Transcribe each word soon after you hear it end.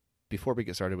before we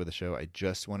get started with the show, I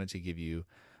just wanted to give you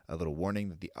a little warning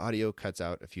that the audio cuts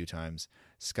out a few times.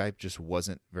 Skype just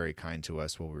wasn't very kind to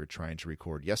us while we were trying to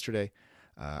record yesterday.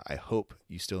 I hope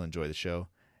you still enjoy the show,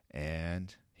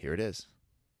 and here it is.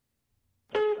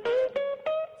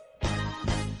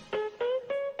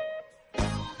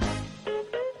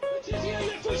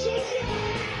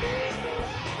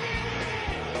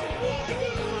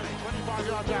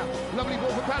 Lovely ball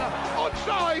for Pella.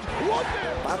 Onside.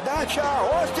 1-0. Подача.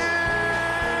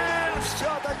 Остин.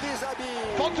 Все-таки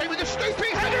забил. Fonte with a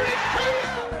stooping header. It's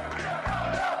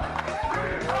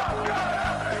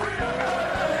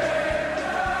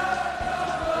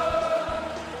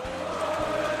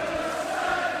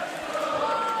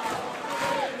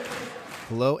 2.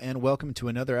 Hello and welcome to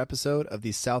another episode of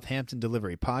the Southampton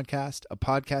Delivery Podcast, a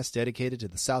podcast dedicated to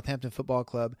the Southampton Football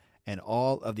Club and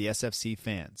all of the SFC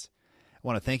fans. I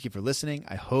want to thank you for listening.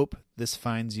 I hope this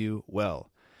finds you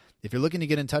well. If you're looking to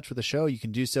get in touch with the show, you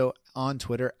can do so on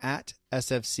Twitter at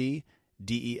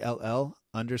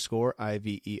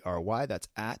SFCDELL_IVERY. That's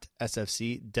at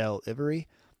SFCDelivery.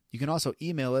 You can also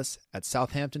email us at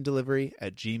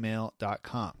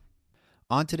southamptondelivery@gmail.com.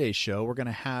 On today's show, we're going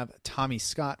to have Tommy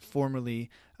Scott,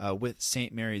 formerly with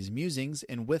St. Mary's Musings,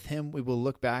 and with him we will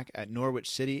look back at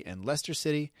Norwich City and Leicester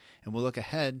City, and we'll look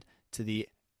ahead to the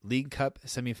League Cup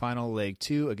semifinal leg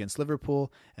 2 against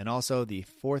Liverpool, and also the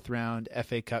 4th round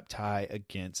FA Cup tie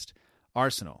against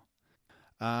Arsenal.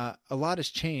 A lot has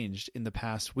changed in the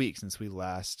past week since we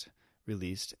last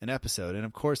released an episode, and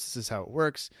of course this is how it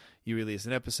works. You release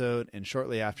an episode, and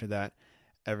shortly after that,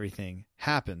 everything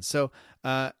happens. So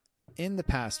in the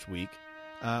past week,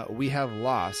 we have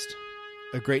lost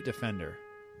a great defender.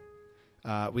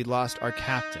 We lost our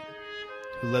captain,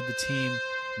 who led the team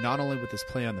not only with his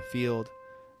play on the field,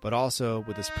 but also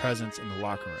with his presence in the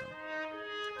locker room.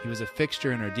 He was a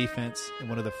fixture in our defense and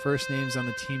one of the first names on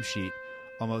the team sheet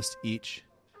almost each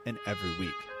and every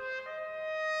week.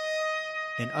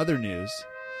 In other news,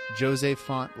 Jose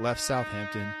Font left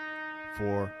Southampton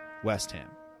for West Ham.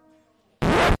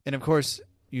 And of course,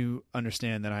 you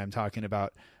understand that I am talking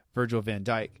about Virgil van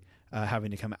Dijk having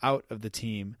to come out of the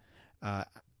team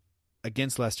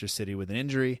against Leicester City with an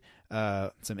injury,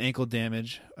 some ankle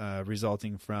damage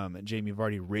resulting from Jamie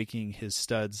Vardy raking his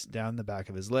studs down the back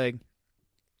of his leg.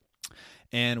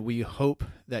 And we hope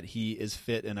that he is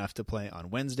fit enough to play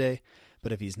on Wednesday.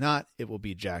 But if he's not, it will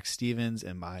be Jack Stephens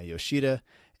and Maya Yoshida.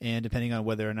 And depending on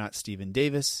whether or not Stephen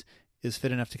Davis is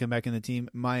fit enough to come back in the team,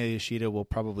 Maya Yoshida will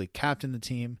probably captain the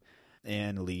team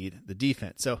and lead the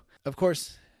defense. So, of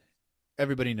course,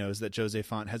 everybody knows that Jose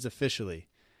Font has officially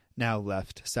now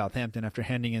left Southampton after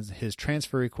handing in his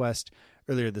transfer request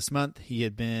earlier this month. He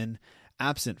had been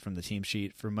absent from the team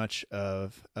sheet for much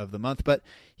of the month, but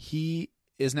he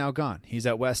is now gone. He's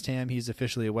at West Ham. He's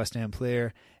officially a West Ham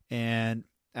player, and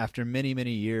after many,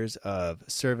 many years of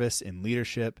service and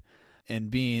leadership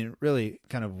and being really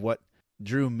kind of what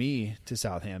drew me to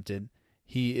Southampton,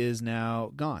 he is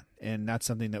now gone, and that's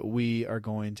something that we are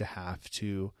going to have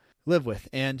to live with.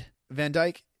 And Van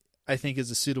Dijk, I think, is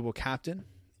a suitable captain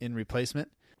in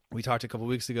replacement. We talked a couple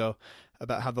weeks ago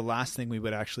about how the last thing we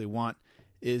would actually want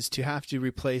is to have to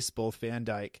replace both Van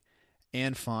Dijk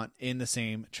and Font in the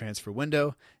same transfer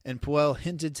window. And Puel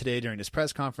hinted today during his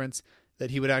press conference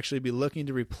that he would actually be looking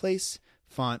to replace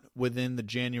Font within the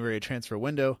January transfer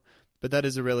window, but that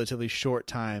is a relatively short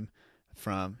time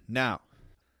from now.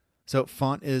 So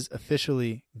Font is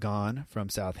officially gone from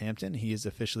Southampton. He is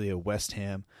officially a West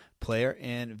Ham player,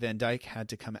 and Van Dijk had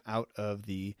to come out of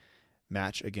the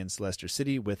match against Leicester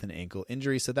City with an ankle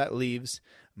injury. So that leaves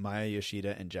Maya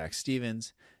Yoshida and Jack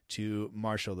Stephens to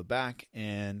marshal the back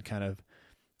and kind of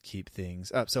keep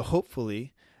things up. So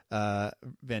hopefully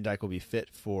Van Dijk will be fit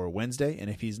for Wednesday. And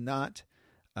if he's not,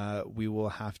 we will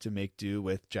have to make do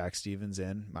with Jack Stephens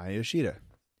and Maya Yoshida.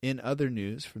 In other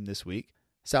news from this week,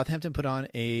 Southampton put on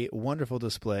a wonderful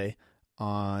display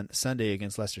on Sunday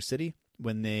against Leicester City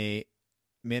when they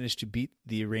managed to beat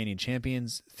the reigning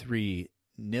champions 3-0.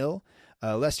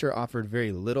 Leicester offered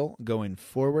very little going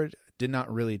forward, did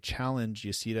not really challenge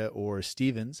Yoshida or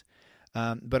Stephens,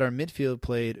 but our midfield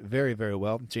played very, very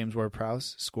well. James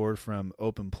Ward-Prowse scored from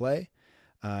open play.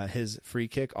 His free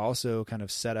kick also kind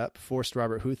of forced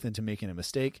Robert Huth into making a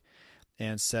mistake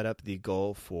and set up the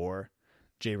goal for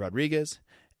Jay Rodriguez.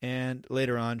 And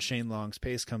later on, Shane Long's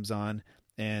pace comes on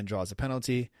and draws a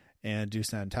penalty, and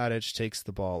Dusan Tadic takes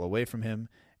the ball away from him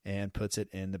and puts it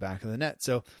in the back of the net.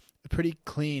 So a pretty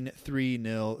clean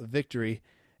 3-0 victory,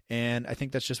 and I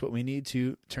think that's just what we need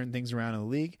to turn things around in the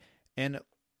league. And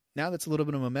now that's a little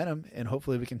bit of momentum, and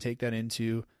hopefully we can take that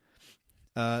into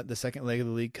the second leg of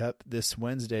the League Cup this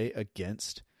Wednesday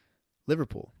against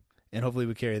Liverpool. And hopefully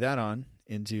we carry that on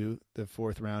into the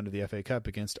fourth round of the FA Cup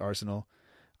against Arsenal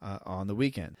on the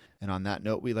weekend. And on that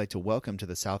note, we'd like to welcome to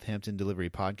the Southampton Delivery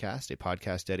Podcast, a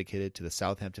podcast dedicated to the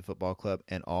Southampton Football Club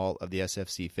and all of the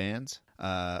SFC fans.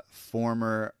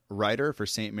 Former writer for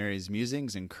St. Mary's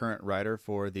Musings and current writer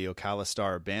for the Ocala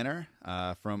Star Banner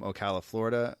from Ocala,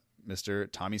 Florida, Mr.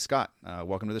 Tommy Scott.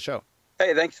 Welcome to the show.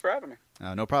 Hey, thanks for having me.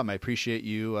 No problem. I appreciate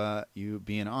you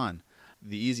being on.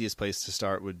 The easiest place to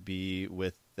start would be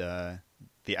with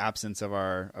the absence of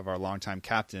our longtime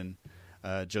captain,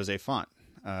 Jose Font.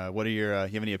 What are your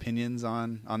you have any opinions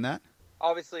on that?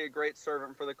 Obviously a great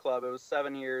servant for the club. It was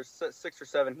 6 or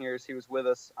 7 years he was with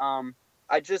us.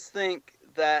 I just think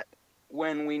that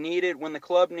when the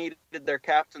club needed their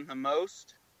captain the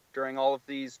most during all of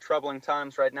these troubling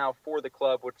times right now for the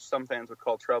club, which some fans would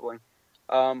call troubling,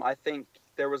 I think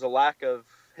there was a lack of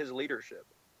his leadership.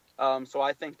 So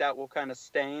I think that will kind of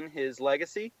stain his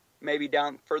legacy. Maybe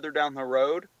further down the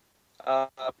road,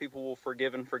 people will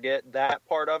forgive and forget that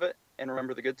part of it and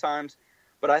remember the good times.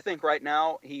 But I think right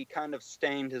now he kind of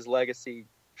stained his legacy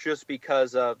just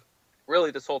because of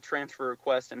really this whole transfer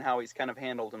request and how he's kind of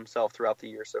handled himself throughout the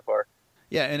year so far.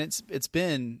 Yeah, and it's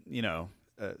been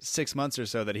 6 months or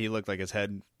so that he looked like his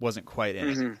head wasn't quite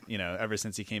in it. Ever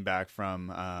since he came back from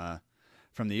the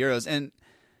Euros, and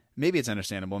maybe it's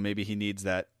understandable. Maybe he needs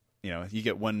that. You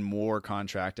get one more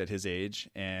contract at his age,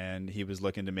 and he was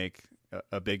looking to make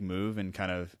a big move and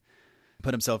kind of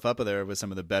put himself up there with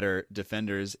some of the better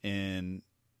defenders in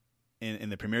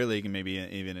the Premier League and maybe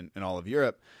even in all of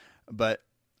Europe. But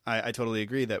I totally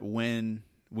agree that when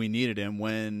we needed him,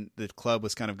 when the club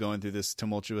was kind of going through this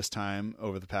tumultuous time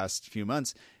over the past few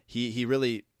months, he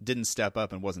really didn't step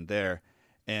up and wasn't there.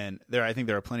 And I think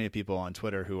there are plenty of people on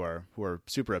Twitter who are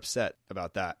super upset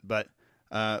about that. But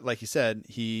like you said,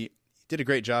 he did a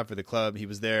great job for the club. He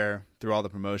was there through all the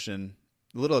promotion.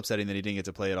 A little upsetting that he didn't get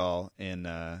to play at all in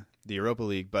the Europa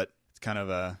League, but it's kind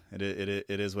of it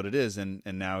is what it is. And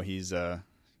now he's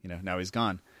now he's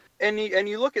gone. And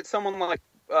you look at someone like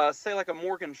say like a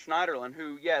Morgan Schneiderlin,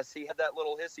 who yes, he had that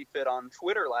little hissy fit on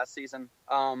Twitter last season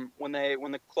when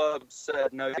the club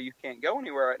said no, you can't go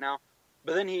anywhere right now.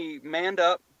 But then he manned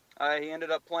up. He ended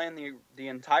up playing the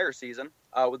entire season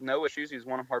with no issues. He was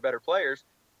one of our better players,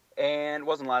 and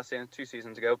wasn't last season, 2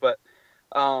 seasons ago. But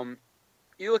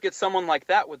you look at someone like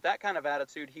that with that kind of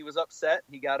attitude. He was upset.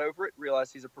 He got over it,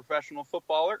 realized he's a professional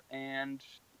footballer, and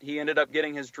he ended up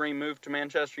getting his dream move to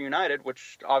Manchester United,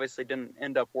 which obviously didn't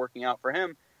end up working out for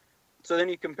him. So then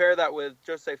you compare that with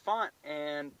Jose Font,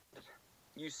 and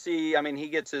you see, he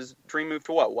gets his dream move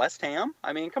to what, West Ham?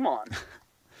 Come on.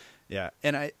 Yeah,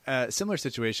 and similar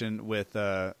situation with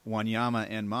Wanyama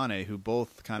and Mane, who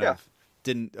both kind of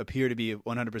didn't appear to be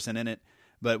 100% in it.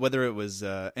 But whether it was,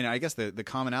 and I guess the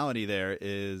commonality there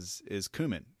is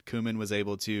Koeman. Koeman was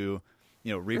able to,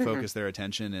 refocus their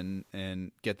attention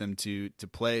and get them to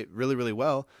play really, really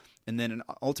well, and then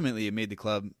ultimately it made the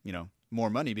club, more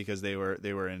money because they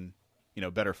were in,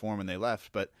 better form when they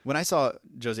left. But when I saw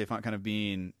Jose Font kind of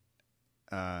being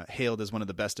hailed as one of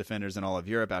the best defenders in all of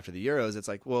Europe after the Euros, it's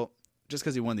like, well, just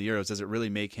because he won the Euros, does it really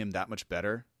make him that much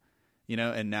better?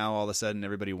 And now all of a sudden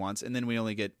everybody wants, and then we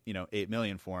only get, $8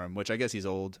 million for him, which I guess he's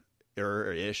old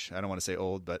or ish. I don't want to say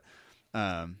old, but,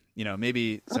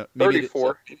 maybe, so maybe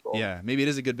 34. Maybe it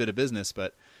is a good bit of business,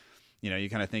 but you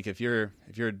kind of think if you're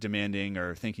demanding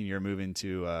or thinking you're moving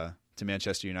to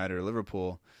Manchester United or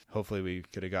Liverpool, hopefully we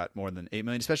could have got more than $8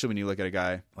 million, especially when you look at a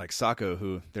guy like Sakho,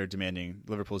 who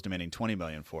Liverpool's demanding $20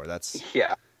 million for. That's,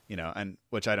 and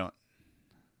which I don't.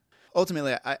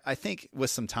 Ultimately, I think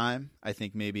with some time, I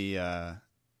think maybe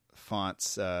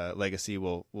Font's legacy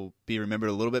will be remembered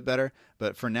a little bit better.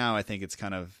 But for now, I think it's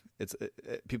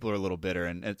people are a little bitter,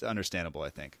 and it's understandable, I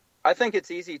think. I think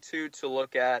it's easy, too, to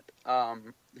look at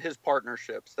his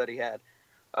partnerships that he had.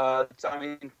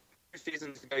 2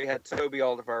 seasons ago, you had Toby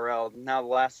Alderweireld. Now the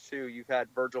last 2, you've had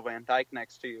Virgil van Dijk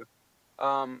next to you.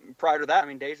 Prior to that,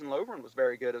 Dejan Lovren was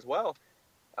very good as well.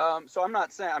 So I'm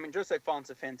not saying, Jose Font's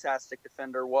a fantastic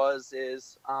defender,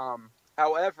 is.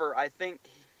 However, I think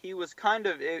he was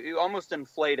he almost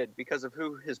inflated because of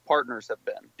who his partners have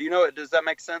been. Do you know it? Does that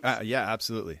make sense? Yeah,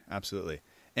 absolutely. Absolutely.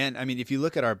 And if you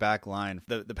look at our back line,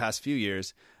 the past few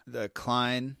years, the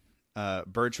Klein,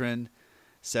 Bertrand,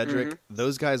 Cedric,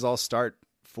 those guys all start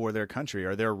for their country,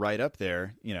 or they're right up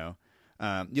there, You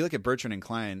look at Bertrand and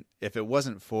Klein, if it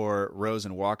wasn't for Rose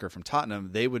and Walker from Tottenham,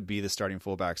 they would be the starting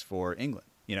fullbacks for England.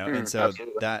 And so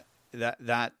absolutely.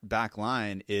 that back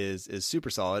line is super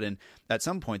solid. And at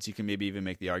some points, you can maybe even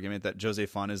make the argument that Jose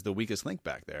Font is the weakest link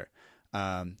back there.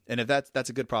 And if that's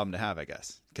a good problem to have, I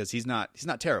guess, because he's not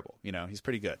terrible. He's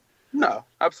pretty good. No,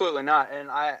 absolutely not. And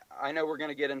I know we're going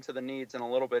to get into the needs in a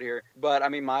little bit here, but I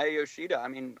mean, Maya Yoshida, I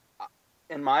mean,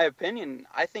 in my opinion,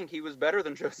 I think he was better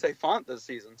than Jose Font this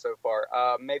season so far.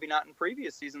 Maybe not in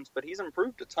previous seasons, but he's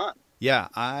improved a ton. Yeah,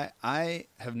 I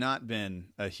have not been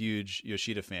a huge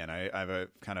Yoshida fan.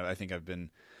 I think I've been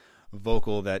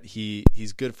vocal that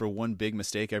he's good for one big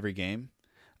mistake every game.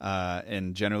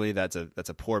 And generally that's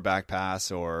a poor back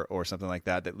pass or something like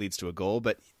that leads to a goal.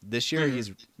 But this year he's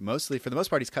for the most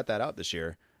part, he's cut that out this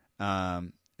year.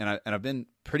 And I've been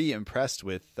pretty impressed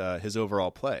with his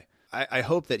overall play. I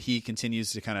hope that he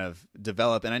continues to kind of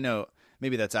develop. And I know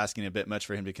maybe that's asking a bit much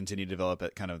for him to continue to develop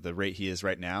at kind of the rate he is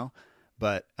right now.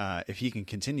 But if he can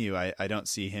continue, I don't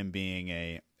see him being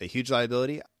a huge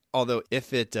liability. Although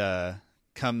if it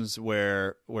comes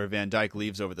where Van Dijk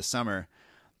leaves over the summer,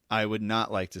 I would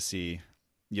not like to see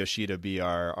Yoshida be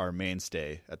our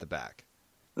mainstay at the back.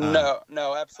 No,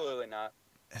 absolutely not.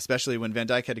 Especially when Van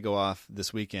Dijk had to go off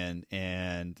this weekend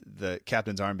and the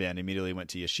captain's armband immediately went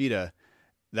to Yoshida.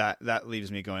 That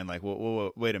leaves me going like,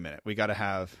 whoa, wait a minute.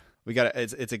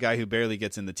 It's a guy who barely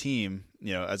gets in the team,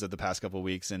 as of the past couple of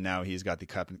weeks, and now he's got the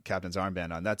captain's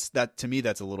armband on. That to me,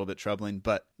 that's a little bit troubling,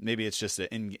 but maybe it's just an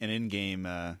in-game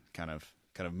kind of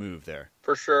move there.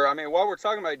 For sure. I mean, while we're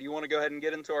talking about it, do you want to go ahead and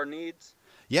get into our needs?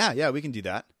 Yeah, we can do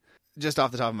that. Just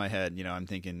off the top of my head, I'm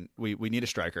thinking we need a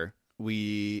striker.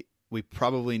 We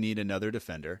probably need another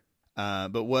defender.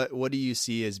 But what do you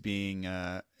see as being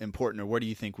important, or what do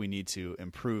you think we need to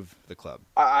improve the club?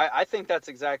 I think that's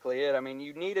exactly it. I mean,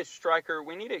 you need a striker.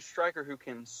 We need a striker who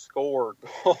can score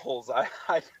goals.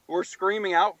 We're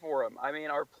screaming out for him. I mean,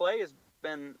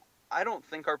 I don't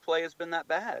think our play has been that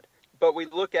bad. But we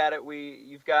look at it,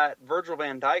 you've got Virgil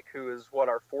van Dijk, who is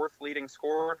our third leading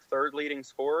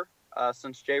scorer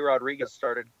since Jay Rodriguez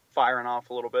started firing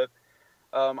off a little bit.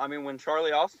 I mean, when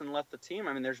Charlie Austin left the team,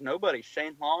 I mean, there's nobody.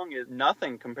 Shane Long is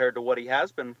nothing compared to what he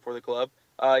has been for the club.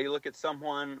 You look at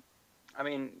someone, I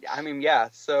mean, yeah.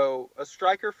 So a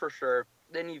striker for sure.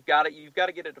 Then you've got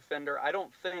to get a defender. I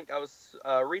was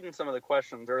reading some of the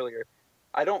questions earlier.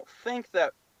 I don't think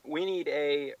that we need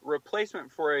a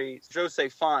replacement for a Jose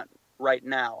Font right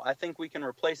now. I think we can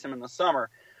replace him in the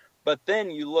summer. But then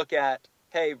you look at,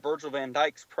 hey, Virgil van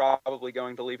Dijk's probably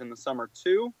going to leave in the summer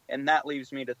too, and that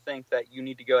leaves me to think that you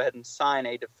need to go ahead and sign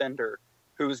a defender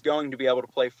who is going to be able to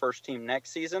play first team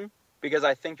next season, because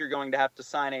I think you're going to have to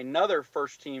sign another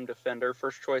first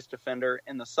choice defender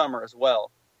in the summer as well.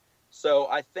 So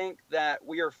I think that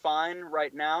we are fine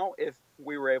right now if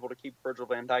we were able to keep Virgil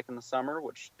van Dijk in the summer,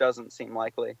 which doesn't seem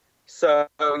likely. So,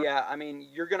 yeah, I mean,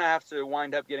 you're going to have to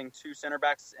wind up getting two center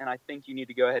backs, and I think you need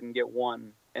to go ahead and get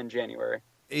one in January.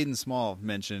 Aiden Small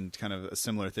mentioned kind of a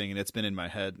similar thing, and it's been in my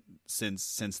head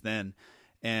since then.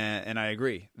 And I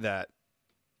agree that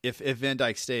if Van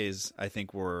Dijk stays, I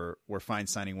think we're fine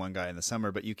signing one guy in the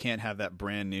summer, but you can't have that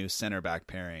brand new center back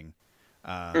pairing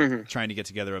trying to get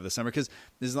together over the summer, because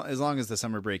as long as the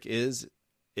summer break it's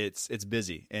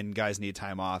busy, and guys need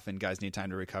time off and guys need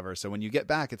time to recover. So when you get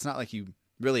back, it's not like you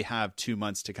really have 2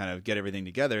 months to kind of get everything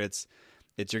together. It's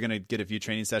you're going to get a few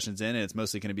training sessions in, and it's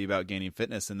mostly going to be about gaining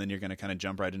fitness, and then you're going to kind of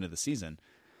jump right into the season.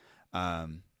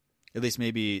 At least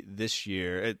maybe this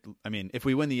year. If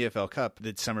we win the EFL Cup,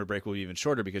 the summer break will be even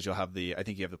shorter, because you have the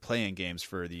play-in games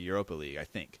for the Europa League, I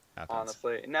think.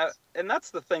 Honestly. Now, and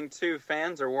that's the thing too,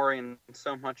 fans are worrying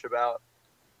so much about,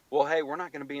 well, hey, we're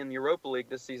not going to be in the Europa League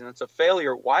this season. It's a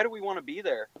failure. Why do we want to be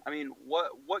there? I mean,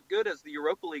 what good has the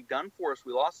Europa League done for us?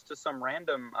 We lost to some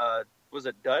random, was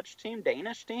it Danish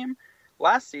team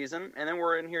last season, and then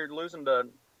we're in here losing to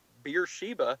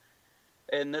Beersheba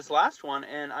in this last one.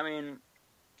 And, I mean,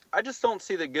 I just don't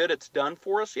see the good it's done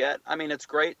for us yet. I mean, it's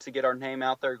great to get our name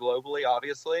out there globally,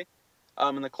 obviously,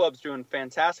 and the club's doing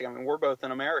fantastic. I mean, we're both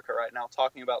in America right now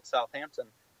talking about Southampton.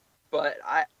 But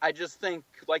I just think,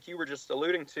 like you were just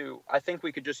alluding to, I think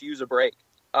we could just use a break.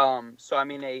 So, I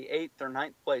mean, a 8th or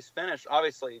 9th place finish,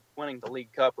 obviously winning the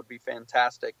League Cup would be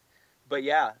fantastic. But,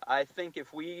 yeah, I think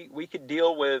if we could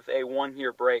deal with a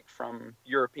 1-year break from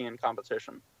European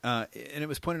competition. And it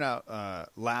was pointed out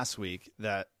last week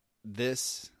that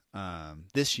this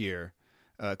year,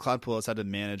 Claude Pulis had to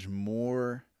manage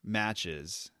more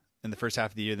matches in the first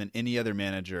half of the year than any other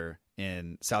manager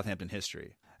in Southampton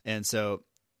history. And so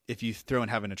if you throw in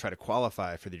having to try to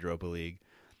qualify for the Europa League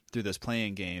through those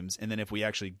playing games, and then if we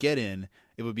actually get in,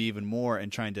 it would be even more,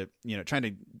 and trying to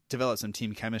develop some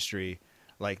team chemistry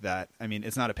like that. I mean,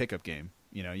 it's not a pickup game.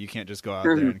 You can't just go out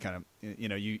there and kind of,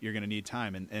 you're going to need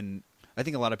time. And I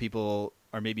think a lot of people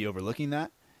are maybe overlooking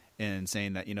that and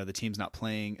saying that, the team's not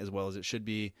playing as well as it should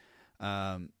be.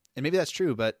 And maybe that's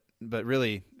true, but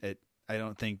really I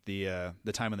don't think the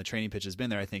time on the training pitch has been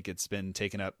there. I think it's been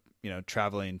taken up,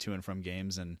 traveling to and from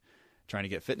games and trying to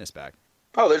get fitness back.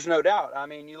 Oh, there's no doubt. I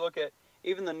mean, you look at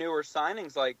even the newer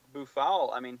signings like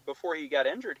Buffal. I mean, before he got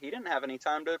injured, he didn't have any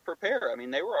time to prepare. I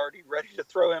mean, they were already ready to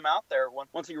throw him out there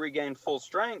once he regained full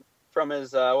strength from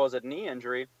his knee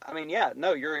injury. I mean, yeah,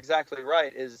 no, you're exactly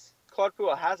right. Claude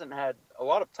Puel hasn't had a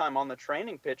lot of time on the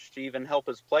training pitch to even help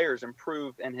his players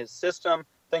improve in his system,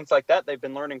 things like that. They've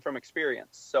been learning from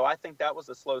experience. So I think that was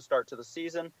a slow start to the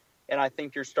season, and I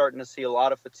think you're starting to see a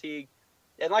lot of fatigue.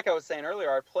 And like I was saying earlier,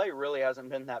 our play really hasn't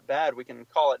been that bad. We can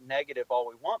call it negative all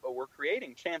we want, but we're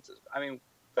creating chances. I mean, we've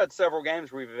had several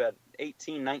games where we've had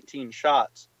 18, 19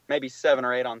 shots, maybe 7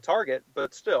 or 8 on target,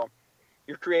 but still,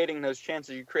 you're creating those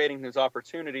chances, you're creating those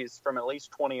opportunities from at least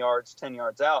 20 yards, 10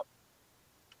 yards out.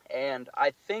 And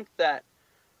I think that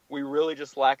we really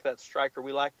just lack that striker.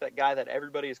 We lack that guy that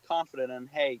everybody is confident in.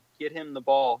 Hey, get him the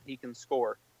ball. He can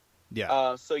score.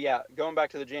 Yeah. Going back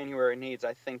to the January needs,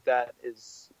 I think that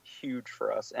is huge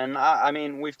for us. And I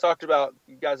mean, you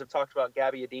guys have talked about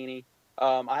Gabbiadini.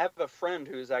 I have a friend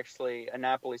who's actually a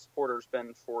Napoli supporter, has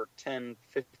been for 10,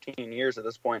 15 years at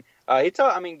this point.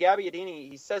 Gabbiadini,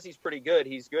 he says he's pretty good.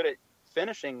 He's good at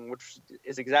finishing, which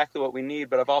is exactly what we need,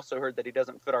 but I've also heard that he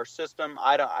doesn't fit our system.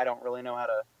 I don't really know how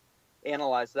to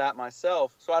analyze that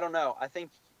myself, so I don't know. I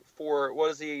think what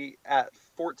is he at,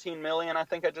 14 million, I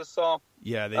think I just saw?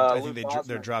 Yeah, I think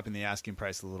they're dropping the asking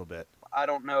price a little bit. I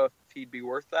don't know if he'd be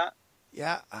worth that.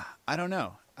 Yeah, I don't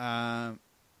know. I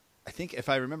think if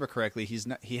I remember correctly,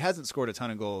 he hasn't scored a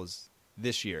ton of goals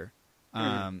this year.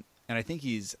 And I think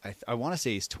I want to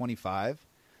say he's 25,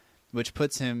 which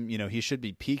puts him, he should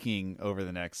be peaking over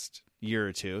the next year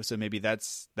or two. So maybe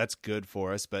that's good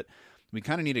for us. But we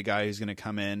kind of need a guy who's going to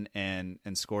come in and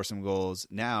score some goals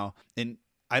now. And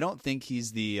I don't think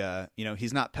he's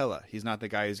he's not Pella. He's not the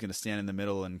guy who's going to stand in the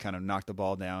middle and kind of knock the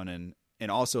ball down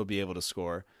and also be able to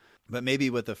score. But maybe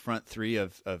with the front three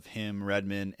of him,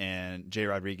 Redmond, and Jay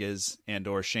Rodriguez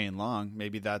or Shane Long,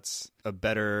 maybe that's a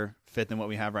better fit than what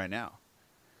we have right now.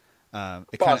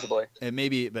 Possibly.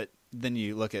 But then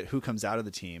you look at who comes out of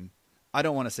the team. I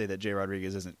don't want to say that Jay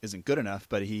Rodriguez isn't good enough,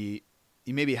 but he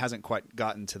maybe hasn't quite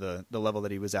gotten to the level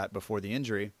that he was at before the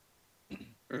injury,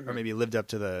 or maybe lived up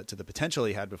to the potential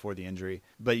he had before the injury.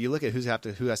 But you look at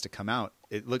who has to come out.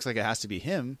 It looks like it has to be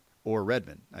him or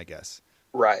Redmond, I guess.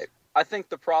 Right. I think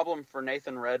the problem for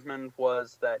Nathan Redmond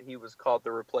was that he was called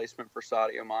the replacement for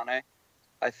Sadio Mane.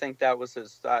 I think that was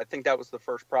the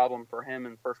first problem for him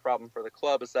and first problem for the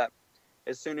club, is that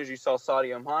as soon as you saw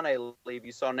Sadio Mane leave,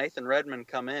 you saw Nathan Redmond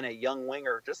come in, a young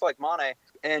winger, just like Mane.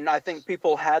 And I think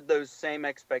people had those same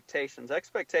expectations.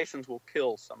 Expectations will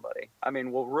kill somebody.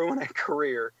 Will ruin a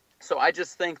career. So I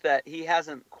just think that he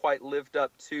hasn't quite lived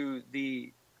up to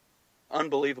the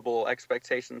unbelievable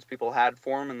expectations people had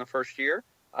for him in the first year.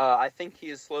 I think he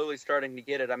is slowly starting to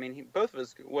get it.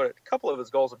 A couple of his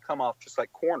goals have come off just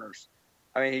like corners.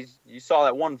 You saw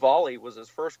that one volley was his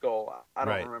first goal. I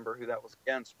don't remember who that was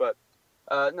against, but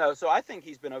no. So I think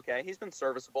he's been okay. He's been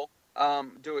serviceable.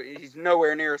 He's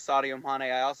nowhere near Sadio Mane.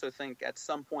 I also think at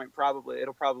some point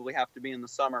it'll probably have to be in the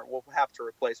summer. We'll have to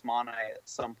replace Mane at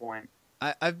some point.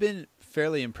 I've been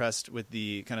fairly impressed with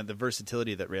the kind of the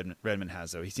versatility that Redmond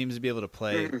has, though. He seems to be able to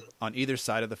play on either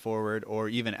side of the forward or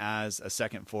even as a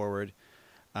second forward.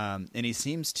 And he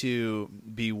seems to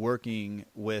be working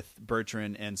with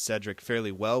Bertrand and Cedric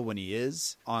fairly well when he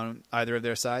is on either of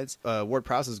their sides.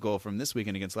 Ward-Prowse's goal from this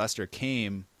weekend against Leicester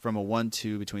came from a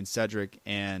 1-2 between Cedric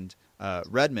and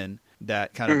Redmond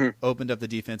that kind of opened up the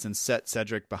defense and set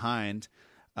Cedric behind.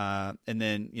 And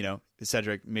then,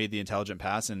 Cedric made the intelligent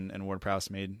pass and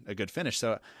Ward-Prowse made a good finish.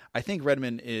 So I think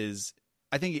Redmond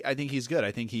I think he's good.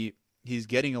 I think he's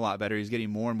getting a lot better. He's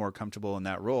getting more and more comfortable in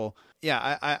that role.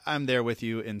 Yeah, I'm there with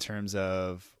you in terms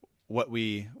of what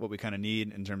we kind of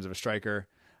need in terms of a striker.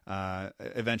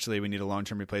 Eventually we need a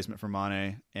long-term replacement for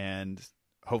Mane, and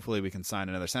hopefully we can sign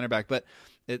another center back. But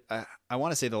I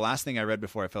want to say the last thing I read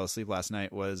before I fell asleep last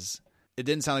night was it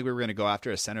didn't sound like we were going to go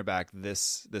after a center back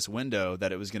this window,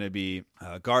 that it was going to be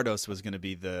Gardos was going to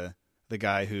be the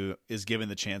guy who is given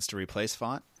the chance to replace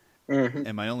Font.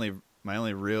 And my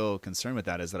only real concern with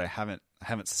that is that I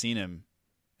haven't seen him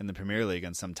in the Premier League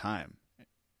in some time.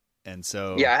 And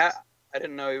so I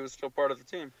didn't know he was still part of the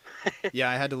team. Yeah,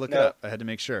 I had to look it up. I had to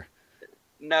make sure.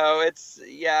 No,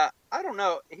 I don't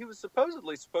know. He was supposed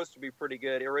to be pretty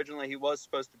good. Originally, he was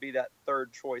supposed to be that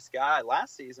third choice guy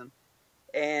last season.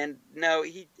 And no,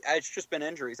 it's just been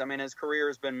injuries. His career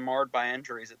has been marred by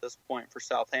injuries at this point for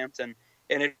Southampton.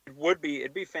 And it'd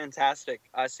be fantastic.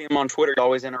 I see him on Twitter,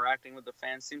 always interacting with the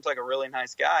fans. Seems like a really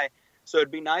nice guy. So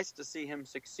it'd be nice to see him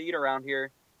succeed around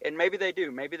here. And maybe they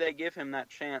do. Maybe they give him that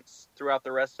chance throughout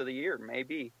the rest of the year.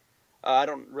 Maybe. I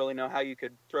don't really know how you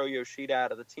could throw Yoshida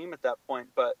out of the team at that point,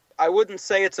 but I wouldn't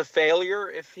say it's a failure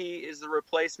if he is the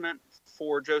replacement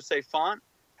for Jose Font.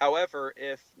 However,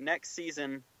 if next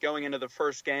season, going into the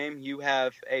first game, you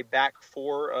have a back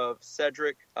four of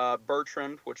Cedric,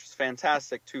 Bertrand, which is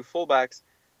fantastic, 2 fullbacks,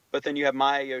 but then you have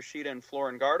Maya Yoshida and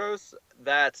Florin Gardos,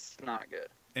 that's not good.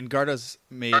 And Gardos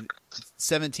made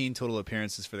 17 total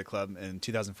appearances for the club in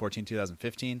 2014,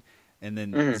 2015, and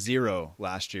then 0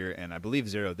 last year, and I believe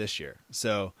 0 this year.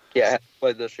 So yeah,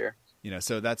 played this year.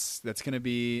 So that's going to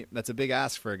be a big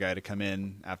ask for a guy to come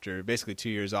in after basically 2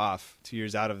 years off, 2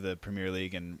 years out of the Premier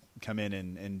League, and come in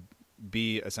and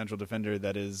be a central defender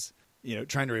that is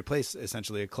trying to replace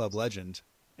essentially a club legend,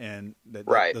 and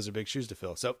those are big shoes to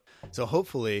fill. So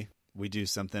hopefully we do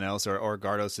something else, or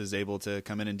Gardos is able to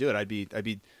come in and do it.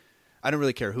 I don't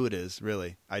really care who it is,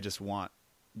 really. I just want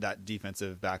that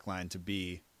defensive back line to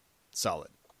be solid.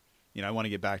 I want to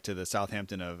get back to the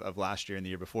Southampton of last year and the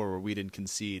year before, where we didn't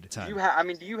concede a ton.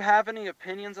 Do you have any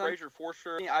opinions on Fraser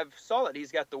Forster? I saw that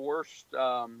he's got the worst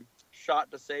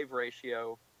shot to save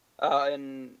ratio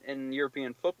in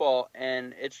European football,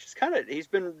 and it's just he's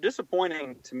been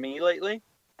disappointing to me lately.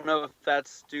 I don't know if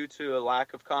that's due to a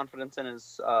lack of confidence in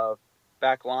his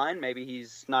back line. Maybe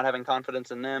he's not having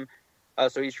confidence in them,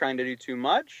 so he's trying to do too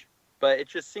much. But it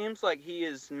just seems like he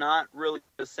is not really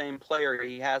the same player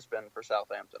he has been for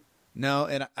Southampton. No,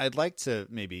 and I'd like to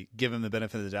maybe give him the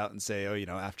benefit of the doubt and say,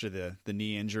 after the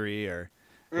knee injury or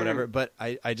whatever. But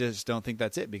I just don't think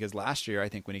that's it, because last year, I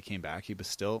think when he came back, he was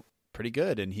still pretty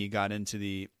good, and he got into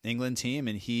the England team,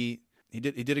 and he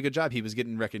did a good job. He was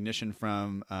getting recognition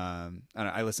from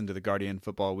I listened to the Guardian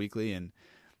Football Weekly, and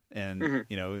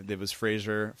there was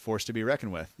Fraser Forced to be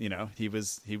reckoned with. He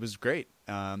was great.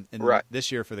 And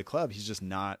this year for the club, he's just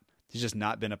not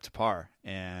been up to par.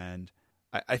 And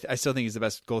I still think he's the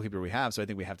best goalkeeper we have, so I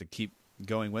think we have to keep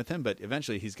going with him. But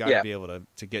eventually he's got to be able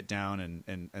to get down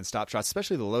and stop shots,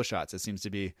 especially the low shots. It seems to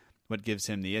be what gives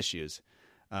him the issues.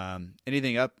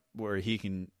 Anything up where he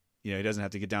can, he doesn't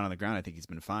have to get down on the ground, I think he's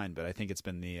been fine. But I think it's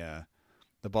been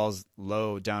the balls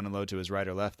down and low to his right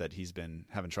or left that he's been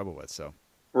having trouble with. So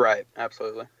right,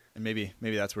 absolutely. And maybe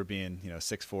that's where being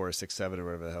 6'4" or 6'7" or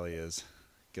whatever the hell he is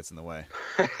gets in the way.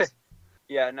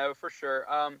 Yeah, no, for sure.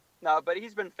 No, but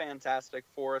he's been fantastic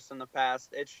for us in the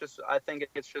past. I think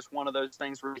it's just one of those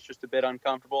things where it's just a bit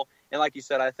uncomfortable. And like you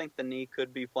said, I think the knee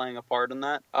could be playing a part in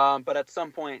that. But at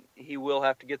some point, he will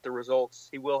have to get the results.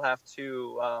 He will have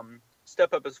to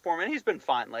step up his form. And he's been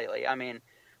fine lately. I mean,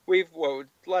 the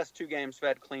last 2 games we've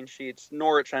had clean sheets.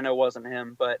 Norwich, I know, wasn't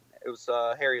him, but it was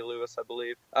Harry Lewis, I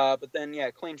believe. But then,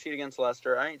 clean sheet against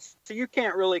Leicester. So you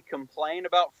can't really complain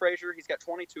about Fraser. He's got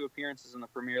 22 appearances in the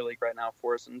Premier League right now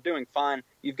for us and doing fine.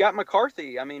 You've got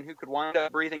McCarthy, who could wind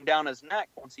up breathing down his neck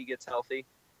once he gets healthy.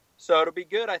 So it'll be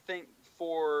good, I think,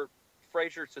 for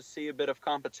Fraser to see a bit of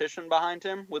competition behind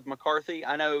him with McCarthy.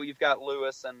 I know you've got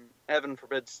Lewis, and heaven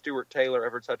forbid Stuart Taylor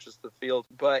ever touches the field.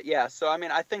 But yeah, so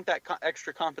I think that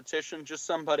extra competition, just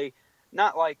somebody,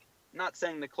 not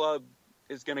saying the club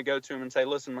is going to go to him and say,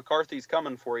 listen, McCarthy's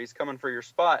coming for you. He's coming for your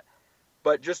spot.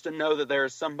 But just to know that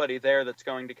there's somebody there that's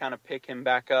going to kind of pick him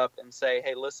back up and say,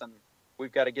 hey, listen,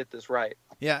 we've got to get this right.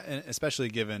 Yeah, and especially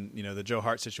given, the Joe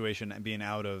Hart situation and being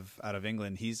out of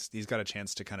England, he's got a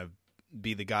chance to kind of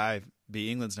be the guy,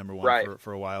 be England's number one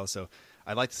for a while. So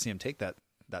I'd like to see him take that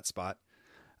spot.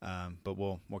 But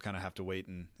we'll kind of have to wait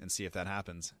and see if that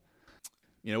happens.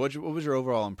 What was your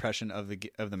overall impression of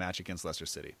the match against Leicester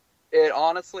City?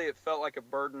 It felt like a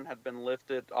burden had been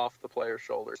lifted off the players'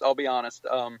 shoulders. I'll be honest.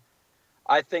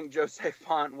 I think Jose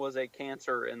Font was a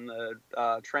cancer in the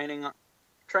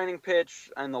training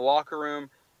pitch and the locker room.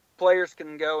 Players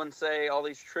can go and say all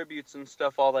these tributes and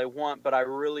stuff all they want, but I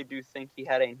really do think he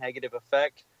had a negative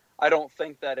effect. I don't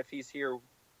think that if he's here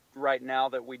right now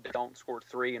that we don't score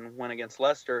 3 and win against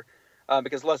Leicester,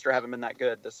 because Leicester haven't been that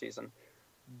good this season.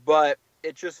 But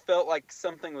it just felt like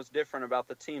something was different about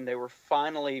the team. They were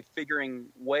finally figuring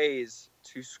ways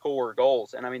to score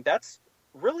goals. And that's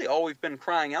really all we've been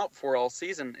crying out for all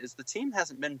season, is the team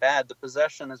hasn't been bad. The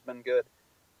possession has been good.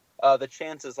 The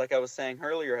chances, like I was saying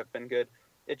earlier, have been good.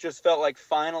 It just felt like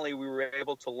finally we were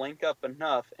able to link up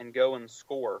enough and go and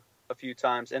score a few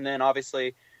times. And then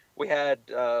obviously we had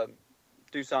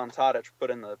Dusan Tadic put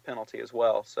in the penalty as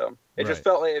well. So it just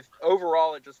felt like,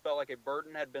 overall, it just felt like a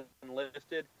burden had been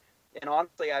lifted. And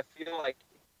honestly, I feel like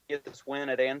get this win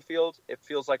at Anfield, it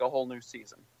feels like a whole new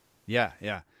season. Yeah.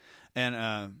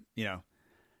 And,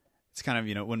 it's kind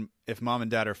of, if mom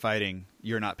and dad are fighting,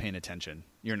 you're not paying attention.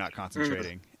 You're not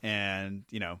concentrating. And,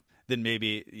 then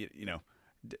maybe,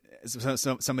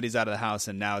 somebody's out of the house,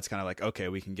 and now it's kind of like, okay,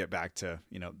 we can get back to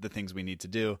the things we need to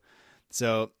do.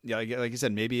 So yeah, like you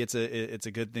said, maybe it's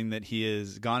a good thing that he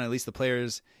is gone. At least the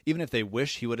players, even if they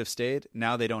wish he would have stayed,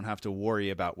 now they don't have to worry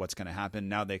about what's going to happen.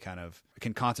 Now they kind of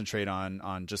can concentrate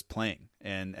on just playing,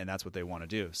 and that's what they want to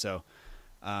do. So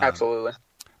absolutely,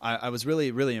 I was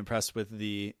really, really impressed with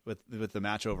the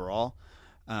match overall.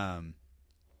 I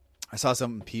saw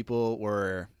some people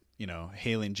were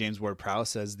hailing James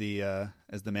Ward-Prowse as the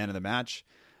man of the match.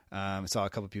 I saw a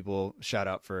couple of people shout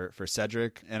out for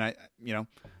Cedric, and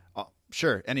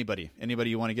sure, anybody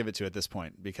you want to give it to at this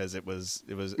point, because it was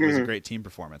a great team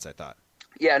performance, I thought.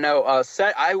 Yeah, no,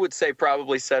 I would say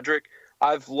probably Cedric.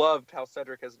 I've loved how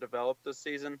Cedric has developed this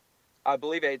season. I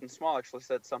believe Aiden Small actually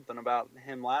said something about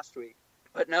him last week.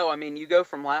 But no, I mean, you go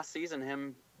from last season,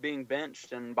 him being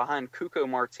benched and behind Cuco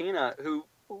Martina, who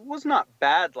was not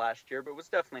bad last year, but was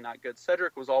definitely not good.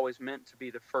 Cedric was always meant to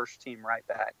be the first team right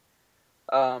back.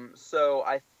 So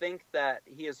I think that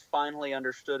he has finally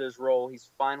understood his role.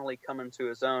 He's finally coming to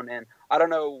his own. And I don't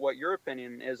know what your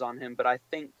opinion is on him, but I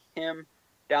think him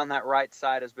down that right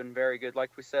side has been very good.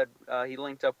 Like we said, he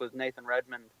linked up with Nathan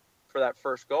Redmond for that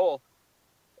first goal.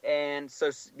 And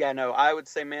so, yeah, no, I would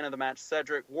say man of the match,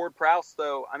 Cedric. Ward-Prowse,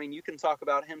 though, I mean, you can talk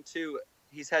about him too.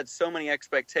 He's had so many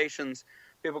expectations.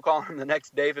 People call him the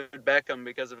next David Beckham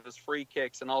because of his free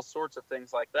kicks and all sorts of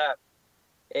things like that.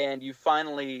 And you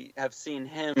finally have seen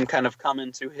him kind of come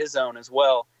into his own as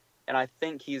well. And I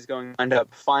think he's going to end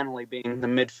up finally being the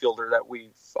midfielder that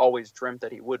we've always dreamt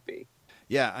that he would be.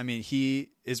 Yeah, I mean, he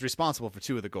is responsible for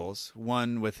two of the goals.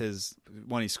 One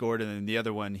he scored, and then the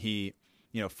other one he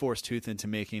forced Huth into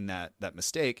making that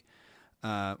mistake.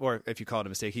 Or if you call it a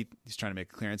mistake, he's trying to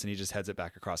make a clearance and he just heads it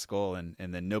back across the goal, and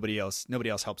then nobody else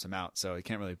helps him out. So he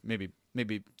can't really,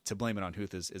 maybe to blame it on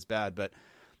Huth is bad, but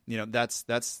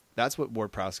that's what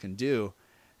Ward-Prowse can do.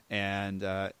 And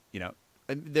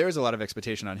there's a lot of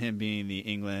expectation on him being the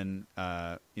England,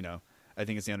 I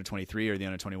think it's the under 23 or the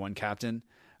under 21 captain.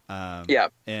 Yeah.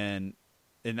 And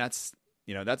that's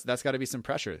got to be some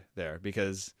pressure there,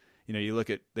 because you look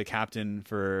at the captain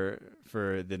for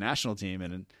the national team,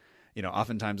 and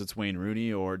oftentimes it's Wayne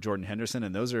Rooney or Jordan Henderson,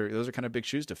 and those are kind of big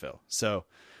shoes to fill. So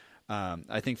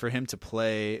I think for him to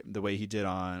play the way he did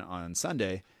on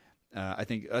Sunday, I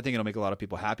think it'll make a lot of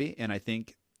people happy. And I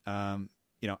think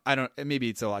maybe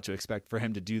it's a lot to expect for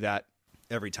him to do that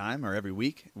every time or every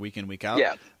week in, week out.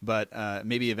 Yeah. But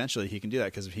maybe eventually he can do that,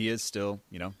 because he is still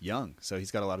young, so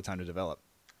he's got a lot of time to develop.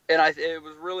 And it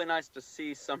was really nice to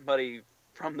see somebody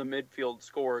from the midfield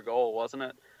score a goal, wasn't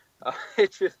it?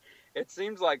 It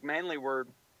seems like mainly we're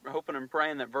hoping and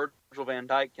praying that Virgil van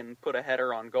Dijk can put a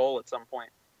header on goal at some point,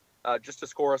 just to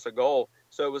score us a goal.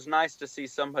 So it was nice to see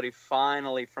somebody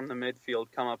finally from the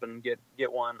midfield come up and get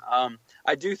one.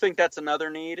 I do think that's another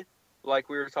need, like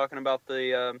we were talking about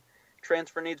the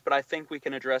transfer needs, but I think we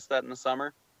can address that in the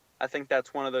summer. I think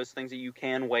that's one of those things that you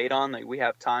can wait on, that we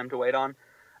have time to wait on,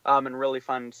 and really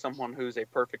find someone who's a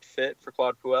perfect fit for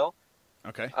Claude Puel.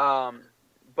 Okay.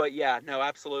 But yeah, no,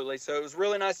 absolutely. So it was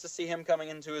really nice to see him coming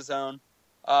into his own.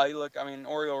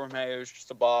 Oriol Romeo is just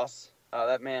a boss.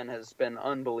 That man has been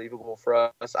unbelievable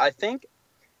for us. I think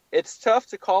it's tough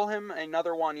to call him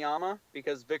another Wanyama,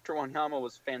 because Victor Wanyama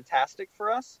was fantastic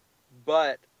for us,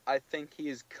 but I think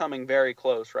he's coming very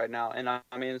close right now. And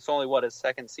it's only his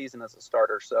second season as a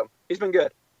starter, so he's been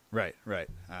good. Right.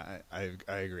 I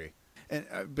agree.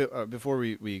 And before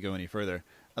we go any further,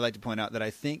 I'd like to point out that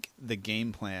I think the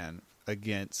game plan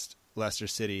against Leicester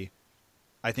City,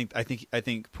 I think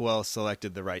Puel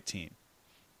selected the right team.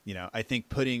 I think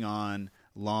putting on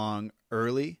Long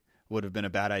early would have been a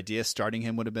bad idea. Starting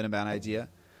him would have been a bad idea,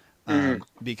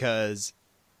 because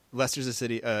Leicester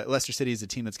City is a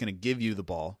team that's going to give you the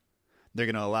ball. They're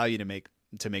going to allow you to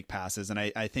make passes, and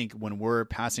I think when we're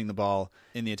passing the ball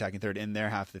in the attacking third in their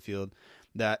half of the field,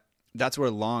 that's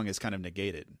where Long is kind of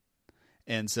negated.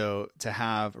 And so to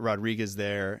have Rodriguez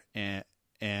there and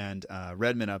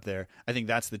Redmond up there, I think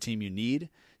that's the team you need,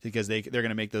 because they're going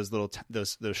to make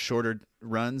those shorter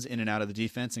runs in and out of the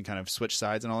defense and kind of switch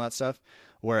sides and all that stuff.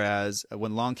 Whereas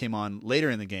when Long came on later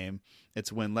in the game,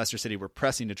 it's when Leicester City were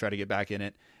pressing to try to get back in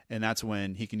it, and that's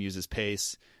when he can use his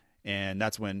pace, and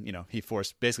that's when he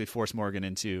basically forced Morgan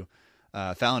into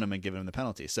fouling him and giving him the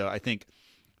penalty. So I think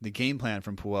the game plan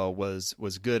from Puel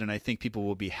was good, and I think people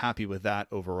will be happy with that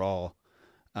overall.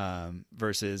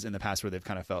 Versus in the past where they've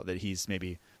kind of felt that he's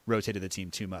maybe rotated the team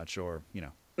too much, or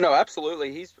No,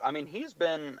 absolutely. He's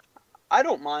been. I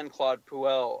don't mind Claude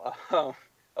Puel.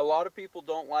 A lot of people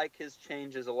don't like his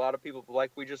changes. A lot of people,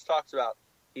 like we just talked about,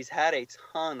 he's had a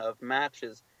ton of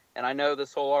matches, and I know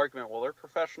this whole argument. Well, they're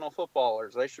professional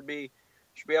footballers. They should be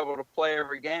should be able to play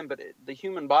every game. But the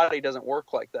human body doesn't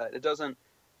work like that. It doesn't.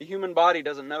 The human body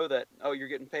doesn't know that, oh, you're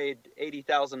getting paid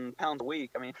 80,000 pounds a week.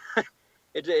 I mean,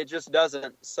 it just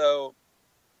doesn't. So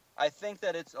I think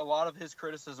that it's a lot of his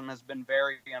criticism has been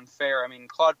very unfair. I mean,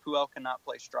 Claude Puel cannot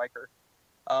play striker.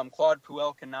 Claude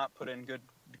Puel cannot put in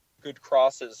good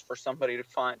crosses for somebody to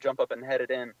jump up and head it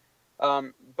in.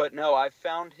 But no, I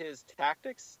found his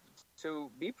tactics to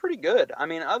be pretty good. I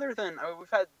mean, other than we've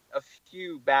had a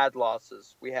few bad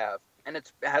losses, and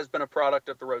it has been a product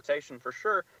of the rotation for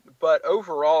sure. But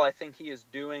overall, I think he is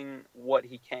doing what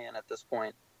he can at this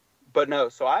point. But no,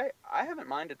 so I haven't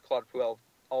minded Claude Puel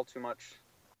all too much.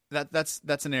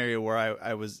 That's an area where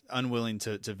I was unwilling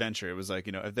to venture. It was like,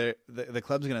 if the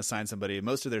club's going to sign somebody,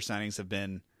 most of their signings have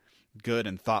been good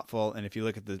and thoughtful. And if you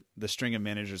look at the string of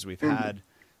managers we've had,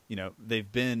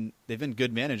 they've been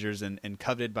good managers and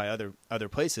coveted by other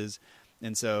places.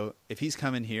 And so if he's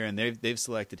coming here and they've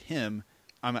selected him,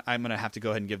 I'm going to have to go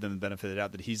ahead and give them the benefit of the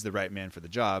doubt that he's the right man for the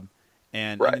job,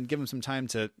 and then give him some time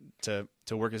to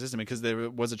work his system, because there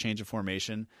was a change of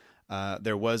formation.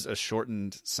 There was a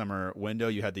shortened summer window.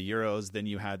 You had the Euros, then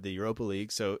you had the Europa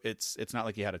League, so it's not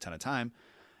like you had a ton of time.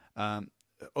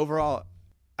 Overall,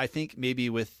 I think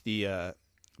maybe with the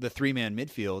 3-man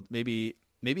midfield,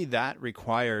 maybe that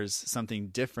requires something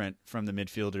different from the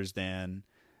midfielders than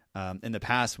in the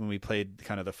past when we played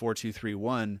kind of the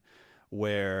 4-2-3-1,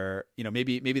 where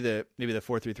maybe the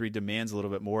 4-3-3 demands a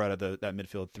little bit more out of that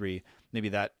midfield three. Maybe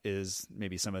that is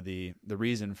some of the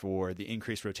reason for the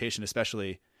increased rotation,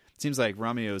 especially. It seems like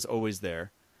Romeo is always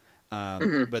there,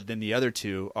 but then the other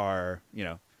two are,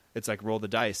 it's like roll the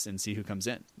dice and see who comes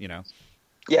in,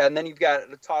 Yeah, and then you've got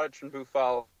Tadic and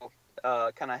Boufal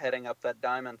kind of heading up that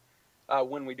diamond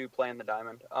when we do play in the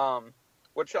diamond.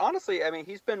 Which honestly, I mean,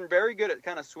 he's been very good at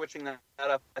kind of switching that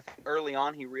up. I think early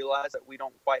on he realized that we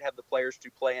don't quite have the players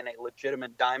to play in a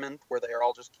legitimate diamond where they are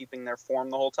all just keeping their form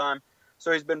the whole time.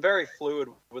 So he's been very fluid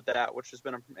with that, which has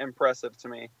been impressive to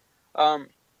me.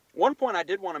 One point I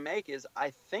did want to make is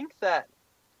I think that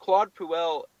Claude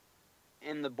Puel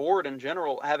and the board in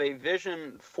general have a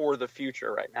vision for the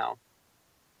future right now.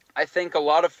 I think a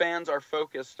lot of fans are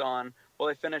focused on, well,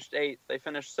 they finished 8th, they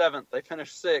finished 7th, they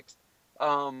finished 6th.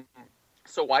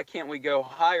 So why can't we go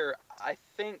higher? I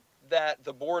think that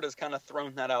the board has kind of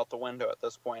thrown that out the window at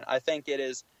this point. I think it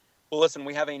is, well, listen,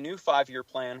 we have a new 5-year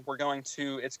plan. We're going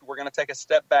to take a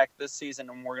step back this season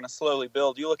and we're going to slowly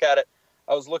build. You look at it,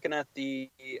 I was looking at the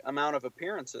amount of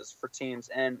appearances for teams,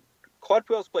 and Claude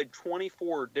Puel's played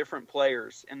 24 different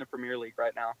players in the Premier League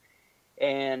right now.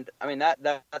 And I mean,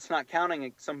 that's not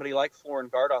counting somebody like Florin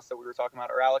Gardos that we were talking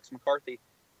about, or Alex McCarthy.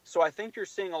 So I think you're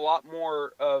seeing a lot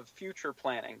more of future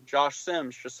planning. Josh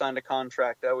Sims just signed a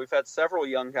contract. We've had several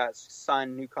young guys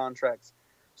sign new contracts.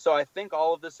 So I think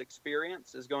all of this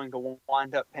experience is going to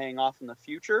wind up paying off in the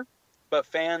future. But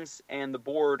fans and the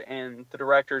board and the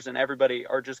directors and everybody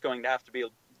are just going to have to be a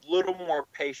little more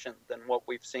patient than what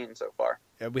we've seen so far.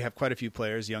 Yeah, we have quite a few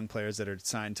players, young players, that are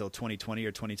signed till 2020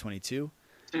 or 2022.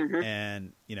 Mm-hmm.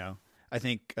 And, I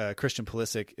think Christian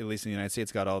Pulisic, at least in the United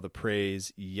States, got all the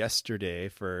praise yesterday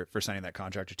for signing that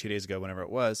contract, or 2 days ago, whenever it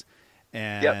was.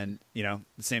 And, at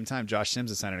the same time, Josh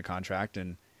Sims is signing a contract,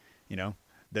 and,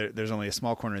 there's only a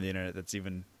small corner of the internet that's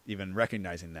even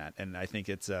recognizing that. And I think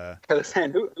it's who's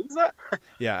that?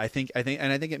 Yeah, I think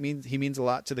he means a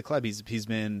lot to the club. He's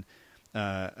been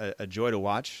a joy to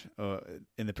watch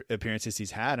in the appearances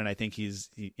he's had, and I think he's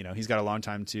got a long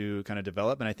time to kind of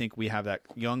develop. And I think we have that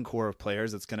young core of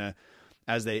players that's gonna,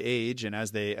 as they age and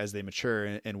as they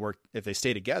mature and work, if they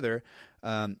stay together,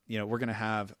 we're gonna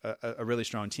have a really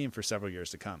strong team for several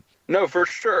years to come. No, for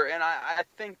sure. And I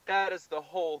think that is the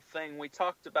whole thing. We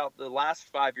talked about the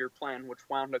last 5-year plan, which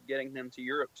wound up getting them to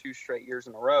Europe 2 straight years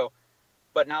in a row.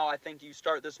 But now I think you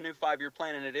start this new 5-year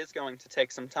plan, and it is going to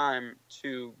take some time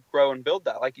to grow and build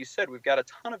that. Like you said, we've got a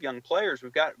ton of young players.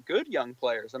 We've got good young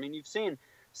players. I mean, you've seen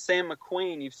Sam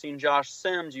McQueen, you've seen Josh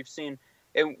Sims, you've seen,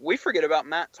 and we forget about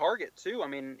Matt Targett too. I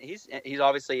mean, he's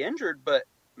obviously injured, but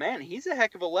man, he's a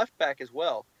heck of a left back as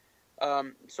well.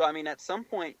 So I mean, at some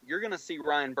point you're going to see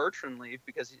Ryan Bertrand leave,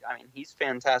 because he's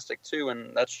fantastic too,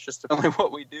 and that's just only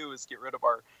what we do is get rid of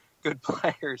our good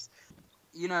players.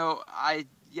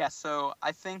 So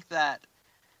I think that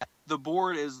the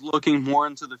board is looking more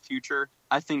into the future.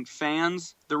 I think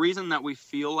fans, the reason that we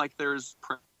feel like there's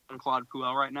pressure on Claude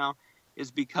Puel right now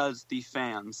is because the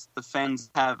fans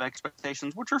have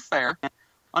expectations, which are fair,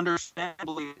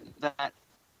 understandably, that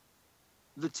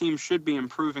the team should be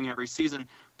improving every season.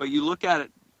 But you look at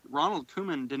it, Ronald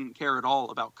Koeman didn't care at all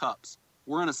about cups.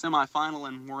 We're in a semifinal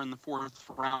and we're in the 4th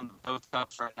round of both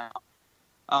cups right now.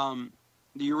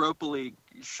 The Europa League,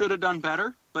 should have done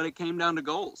better, but it came down to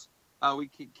goals. We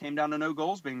came down to no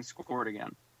goals being scored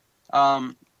again.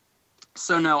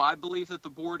 So no, I believe that the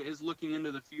board is looking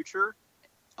into the future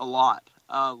a lot,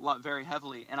 very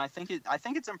heavily, and I think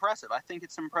it's impressive. I think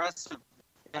it's impressive,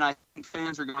 and I think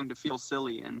fans are going to feel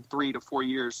silly in 3 to 4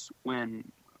 years when,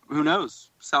 who knows,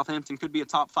 Southampton could be a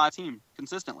top 5 team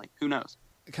consistently. Who knows?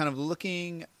 Kind of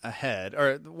looking ahead,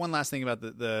 or one last thing about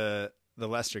the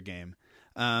Leicester game.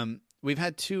 We've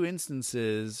had 2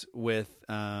 instances with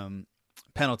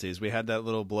penalties. We had that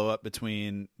little blow up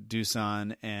between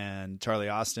Dusan and Charlie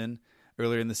Austin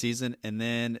earlier in the season, and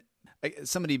then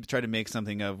somebody tried to make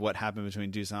something of what happened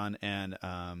between Dusan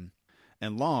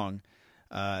and Long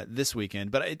this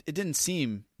weekend, but it didn't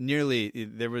seem nearly.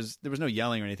 There was no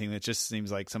yelling or anything. It just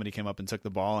seems like somebody came up and took the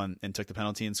ball and took the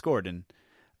penalty and scored. And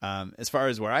as far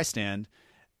as where I stand,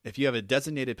 if you have a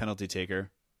designated penalty taker,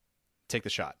 take the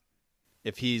shot.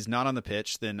 If he's not on the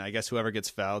pitch, then I guess whoever gets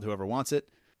fouled, whoever wants it,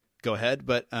 go ahead.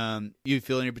 But you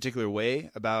feel any particular way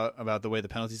about the way the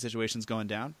penalty situation's going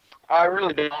down? I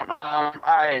really don't.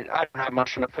 I don't have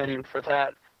much an opinion for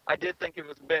that. I did think it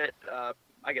was a bit,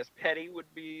 I guess petty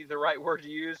would be the right word to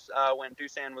use, when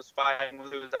Dusan was fighting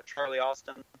with Charlie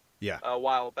Austin a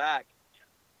while back.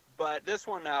 But this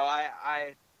one, no,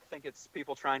 I think it's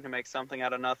people trying to make something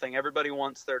out of nothing. Everybody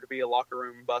wants there to be a locker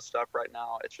room bust up right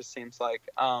now. It just seems like.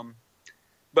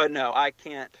 But no, I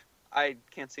can't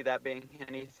see that being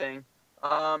anything.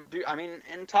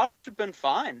 And Tosh have been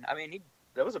fine. I mean,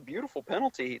 that was a beautiful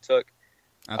penalty he took.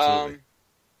 Absolutely.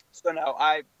 So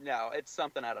no, it's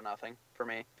something out of nothing for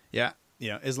me. Yeah,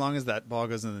 as long as that ball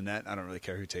goes in the net, I don't really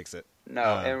care who takes it. No,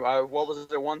 and what was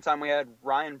it? One time we had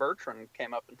Ryan Bertrand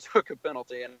came up and took a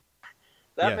penalty, and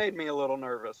that made me a little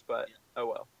nervous. But oh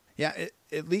well. Yeah,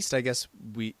 at least I guess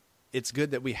it's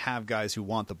good that we have guys who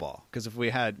want the ball, because if we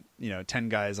had 10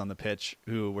 guys on the pitch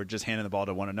who were just handing the ball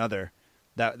to one another,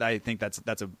 that I think that's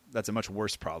a much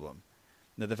worse problem.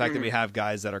 The fact that we have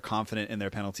guys that are confident in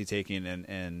their penalty taking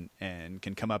and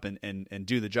can come up and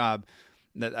do the job,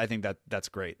 that I think that's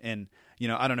great. And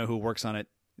I don't know who works on it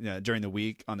during the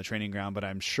week on the training ground, but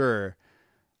I'm sure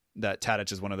that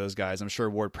Tadic is one of those guys. I'm sure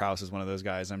Ward Prowse is one of those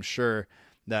guys. I'm sure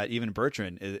that even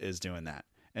Bertrand is doing that.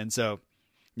 And so,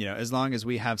 as long as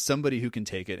we have somebody who can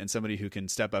take it and somebody who can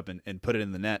step up and put it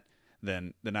in the net,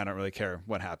 then I don't really care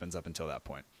what happens up until that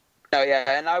point. Oh, yeah,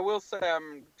 and I will say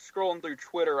I'm scrolling through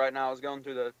Twitter right now. I was going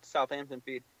through the Southampton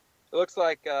feed. It looks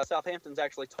like Southampton's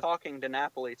actually talking to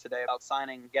Napoli today about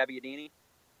signing Gabbiadini.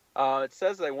 It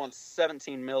says they want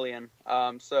 $17 million.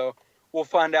 So we'll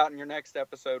find out in your next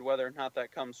episode whether or not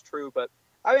that comes true. But,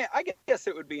 I mean, I guess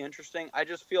it would be interesting. I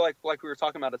just feel like we were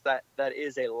talking about, that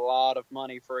is a lot of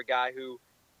money for a guy who,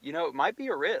 it might be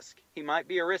a risk. He might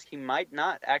be a risk. He might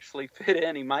not actually fit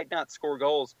in. He might not score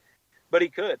goals. But he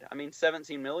could. I mean,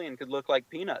 $17 million could look like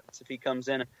peanuts if he comes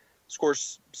in and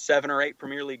scores 7 or 8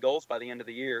 Premier League goals by the end of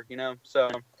the year. So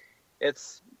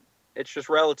it's just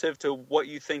relative to what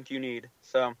you think you need.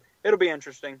 So it'll be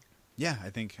interesting. Yeah, I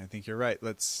think you're right.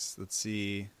 Let's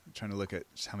see. I'm trying to look at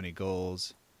just how many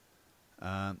goals.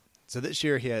 So this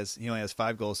year he only has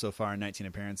 5 goals so far in 19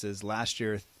 appearances. Last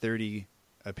year 30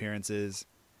 appearances,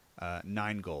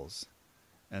 9 goals,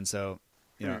 and so.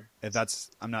 If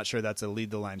I'm not sure that's a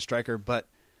lead the line striker, but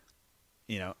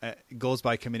goals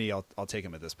by committee, I'll take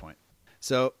him at this point.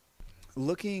 So,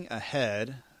 looking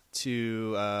ahead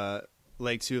to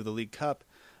leg 2 of the League Cup,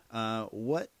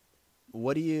 what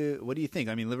do you think?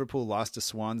 I mean, Liverpool lost to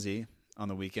Swansea on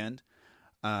the weekend.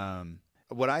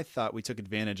 What I thought we took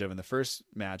advantage of in the first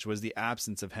match was the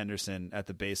absence of Henderson at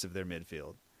the base of their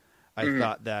midfield. I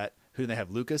thought that they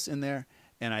have Lucas in there,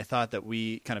 and I thought that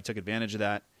we kind of took advantage of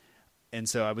that. And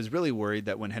so I was really worried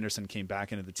that when Henderson came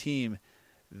back into the team,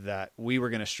 that we were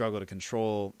going to struggle to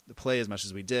control the play as much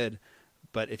as we did.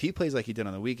 But if he plays like he did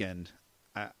on the weekend,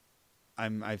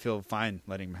 I feel fine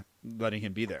letting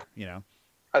him be there.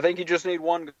 I think you just need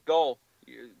 1 goal.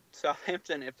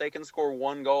 Southampton, if they can score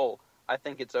 1 goal, I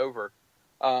think it's over.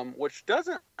 I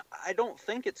don't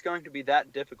think it's going to be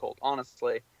that difficult,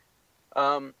 honestly.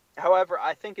 However,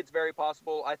 I think it's very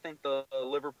possible. I think the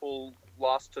Liverpool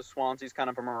loss to Swansea is kind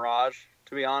of a mirage,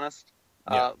 to be honest.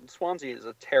 Yeah. Swansea is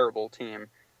a terrible team.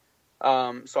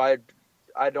 So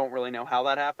I don't really know how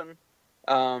that happened.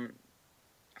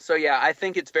 So, yeah, I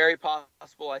think it's very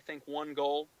possible. I think 1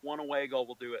 away goal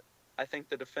will do it. I think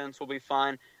the defense will be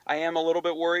fine. I am a little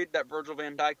bit worried that Virgil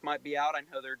van Dijk might be out. I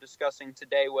know they're discussing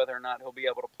today whether or not he'll be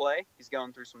able to play. He's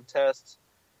going through some tests.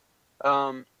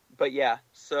 But yeah,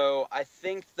 so I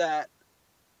think that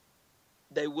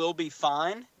they will be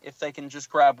fine if they can just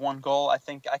grab 1 goal. I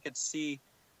think I could see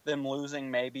them losing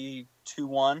maybe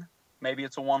 2-1 Maybe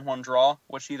it's a 1-1 draw,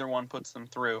 which either one puts them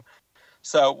through.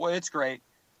 So well, it's great.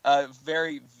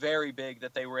 Very, very big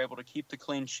that they were able to keep the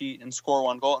clean sheet and score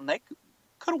 1 goal. And they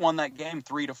could have won that game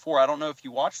 3-4. I don't know if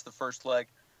you watched the first leg,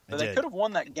 but they could have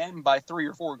won that game by 3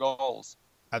 or 4 goals.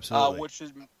 Absolutely. Which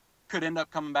could end up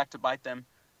coming back to bite them.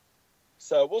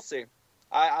 So we'll see.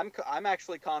 I'm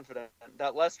actually confident.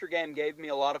 That Leicester game gave me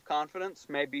a lot of confidence,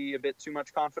 maybe a bit too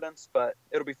much confidence, but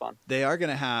it'll be fun. They are going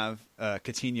to have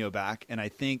Coutinho back, and I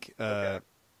think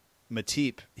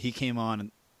Matip, he came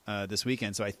on this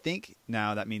weekend, so I think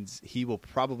now that means he will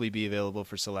probably be available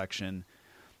for selection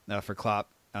for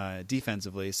Klopp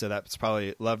defensively. So that's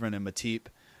probably Lovren and Matip,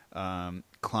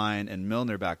 Klein and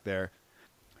Milner back there.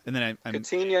 And then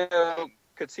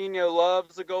Coutinho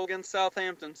loves a goal against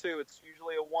Southampton too. It's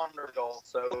usually a wonder goal,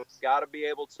 so it's got to be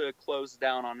able to close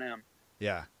down on him.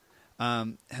 Yeah.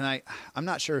 And I'm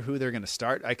not sure who they're going to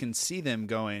start. I can see them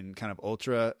going kind of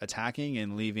ultra attacking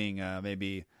and leaving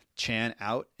maybe Chan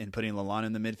out and putting Lallana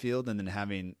in the midfield, and then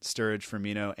having Sturridge,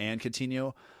 Firmino, and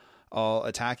Coutinho all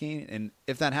attacking. And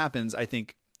if that happens, I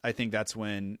think that's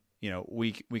when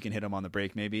we can hit them on the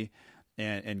break maybe,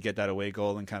 and get that away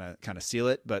goal and kind of seal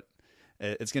it. But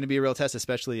it's going to be a real test,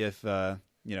 especially if Van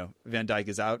Dijk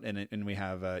is out and we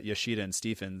have Yoshida and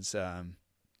Stephens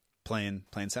playing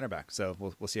center back. So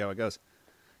we'll see how it goes.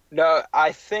 No,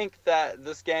 I think that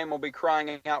this game will be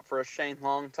crying out for a Shane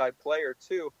Long type player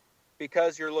too,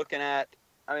 because you're looking at,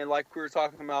 like we were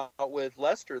talking about with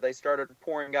Leicester, they started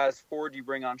pouring guys forward. You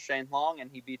bring on Shane Long,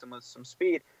 and he beat them with some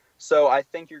speed. So I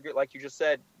think you're, like you just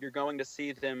said, you're going to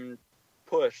see them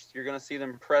push. You're going to see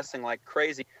them pressing like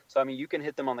crazy. So you can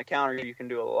hit them on the counter. You can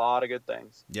do a lot of good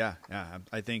things. Yeah.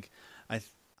 I think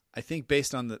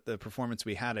based on the performance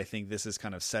we had, I think this is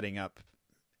kind of setting up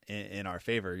in our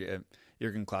favor.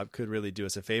 Jurgen Klopp could really do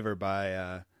us a favor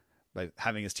by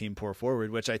having his team pour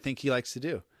forward, which I think he likes to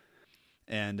do.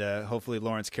 And hopefully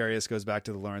Lawrence Karius goes back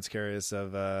to the Lawrence Karius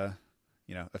of a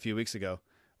few weeks ago,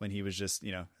 when he was just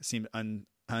seemed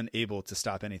unable to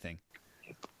stop anything.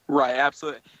 Right,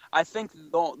 absolutely. I think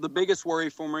the biggest worry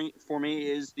for me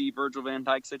is the Virgil van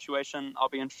Dijk situation. I'll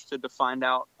be interested to find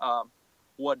out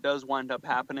what does wind up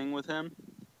happening with him.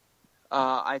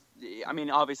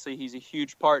 Obviously he's a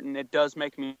huge part, and it does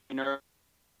make me nervous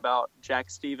about Jack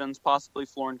Stephens, possibly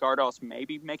Florian Gardos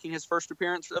maybe making his first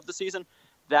appearance of the season.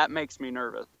 That makes me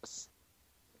nervous.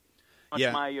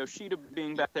 Yeah. My Yoshida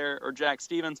being back there, or Jack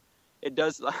Stephens, it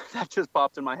does. That just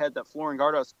popped in my head that Florian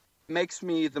Gardos makes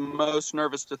me the most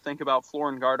nervous to think about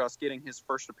Florian Gardos getting his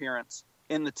first appearance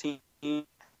in the team.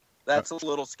 That's a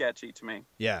little sketchy to me.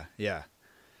 Yeah.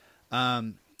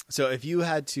 So if you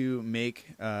had to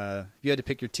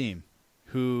pick your team,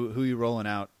 who are you rolling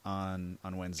out on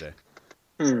Wednesday?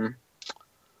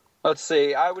 Let's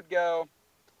see. I would go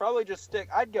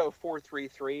I'd go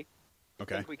 4-3-3.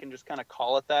 Okay. I think we can just kind of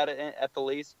call it that at the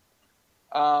least.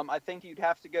 I think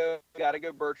got to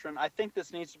go Bertrand. I think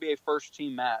this needs to be a first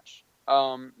team match.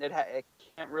 It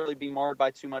can't really be marred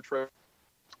by too much.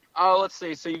 Let's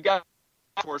see. So you got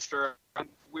Forster.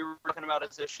 We were talking about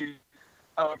his issue.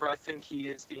 However, I think he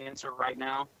is the answer right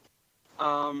now.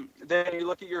 Then you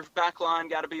look at your back line,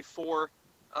 got to be 4.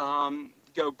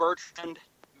 Go Bertrand,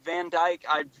 Van Dijk.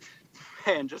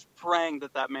 Just praying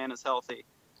that man is healthy,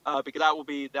 because that will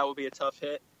be a tough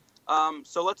hit.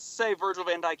 So let's say Virgil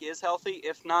van Dijk is healthy.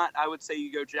 If not, I would say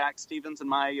you go Jack Stephens and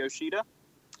Maya Yoshida.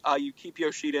 You keep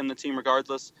Yoshida in the team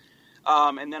regardless.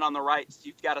 And then on the right,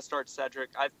 you've got to start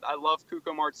Cedric. I love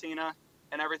Cuco Martina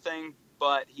and everything,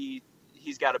 but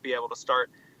he's got to be able to start.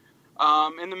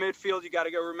 In the midfield, you got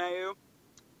to go Romeu.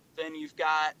 Then you've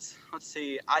got, let's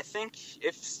see, I think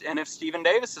if Stephen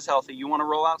Davis is healthy, you want to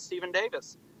roll out Stephen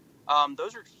Davis.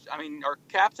 Those are, our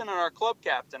captain and our club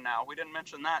captain now. We didn't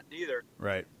mention that either.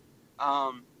 Right.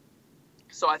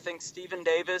 So I think Stephen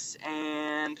Davis,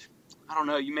 and I don't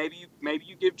know, maybe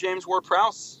you give James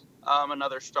Ward-Prowse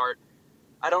another start.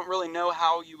 I don't really know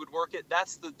how you would work it.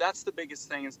 That's the biggest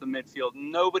thing, is the midfield.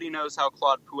 Nobody knows how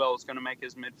Claude Puel is going to make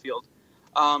his midfield.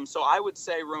 So I would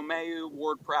say Romeu,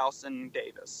 Ward-Prowse, and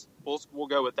Davis. We'll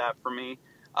go with that for me.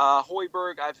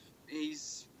 Højbjerg,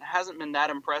 hasn't been that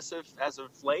impressive as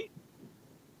of late.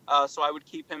 So I would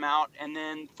keep him out. And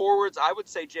then forwards, I would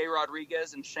say Jay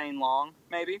Rodriguez and Shane Long,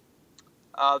 maybe.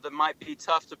 That might be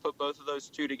tough to put both of those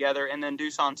two together. And then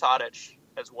Dusan Tadic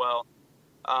as well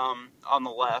on the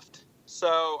left.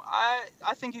 So I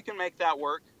think you can make that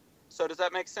work. So does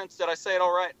that make sense? Did I say it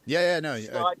all right? Yeah, no.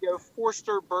 So I'd go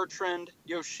Forster, Bertrand,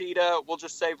 Yoshida. We'll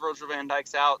just say Virgil van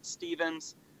Dijk's out.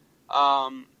 Stephens,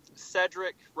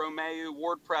 Cedric, Romeu,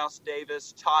 Ward-Prowse,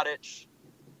 Davis, Tadic,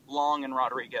 Long, and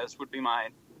Rodriguez would be my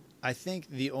I think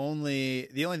the only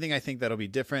thing I think that'll be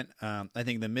different, I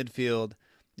think the midfield,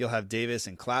 you'll have Davis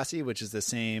and Classy, which is the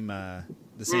same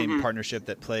partnership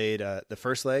that played the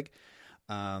first leg.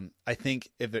 I think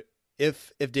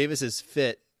if Davis is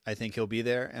fit, I think he'll be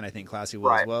there, and I think Classy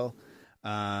will as well.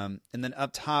 And then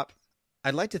up top,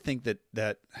 I'd like to think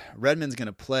that Redmond's going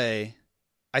to play.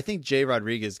 I think Jay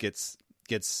Rodriguez gets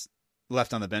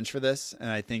left on the bench for this, and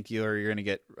I think you're going to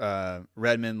get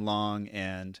Redmond, Long,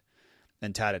 and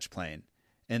Tadic playing.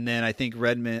 And then I think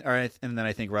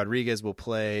Rodriguez will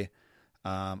play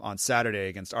on Saturday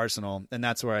against Arsenal, and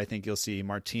that's where I think you'll see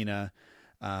Martina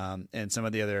and some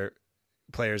of the other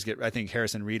players get. I think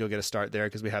Harrison Reed will get a start there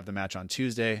because we have the match on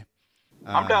Tuesday.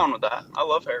 I'm down with that. I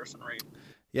love Harrison Reed.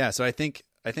 Yeah, so I think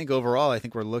overall, I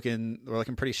think we're looking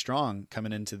pretty strong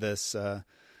coming into this.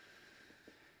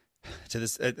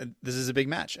 This is a big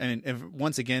match. I mean,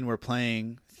 once again, we're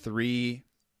playing 3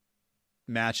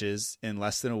 matches in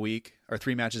less than a week, or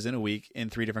 3 matches in a week in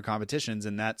 3 different competitions,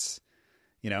 and that's,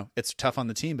 it's tough on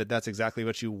the team, but that's exactly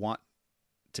what you want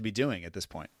to be doing at this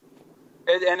point.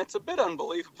 And it's a bit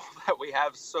unbelievable that we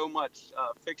have so much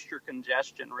fixture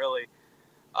congestion, really.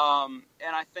 And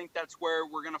I think that's where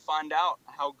we're going to find out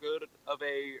how good of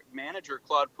a manager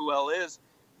Claude Puel is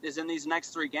in these next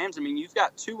 3 games. I mean, you've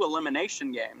got 2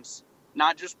 elimination games,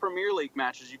 not just Premier League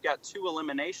matches. You've got 2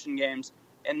 elimination games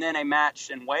and then a match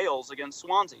in Wales against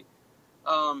Swansea.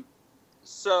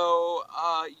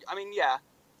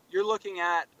 You're looking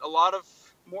at a lot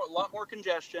more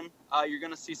congestion. You're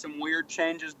going to see some weird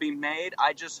changes be made.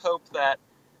 I just hope that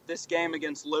this game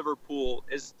against Liverpool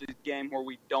is the game where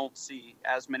we don't see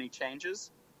as many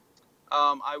changes.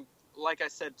 Like I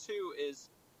said too, is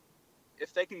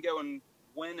if they can go and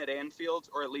win at Anfield,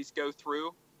 or at least go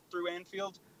through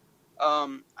Anfield,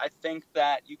 I think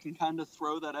that you can kind of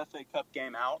throw that FA Cup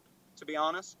game out, to be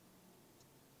honest.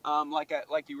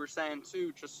 Like you were saying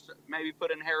too, just maybe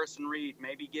put in Harrison Reed,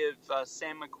 maybe give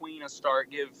Sam McQueen a start,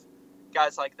 give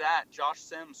guys like that, Josh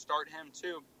Sims, start him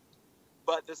too.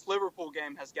 But this Liverpool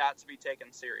game has got to be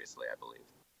taken seriously, I believe.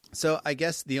 So I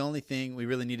guess the only thing we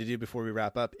really need to do before we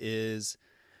wrap up is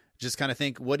just kind of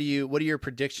think, what are your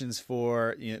predictions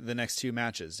for the next 2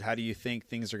 matches? How do you think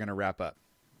things are going to wrap up?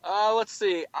 Let's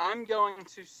see. I'm going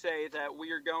to say that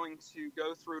we are going to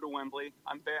go through to Wembley.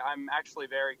 I'm actually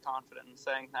very confident in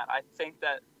saying that. I think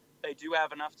that they do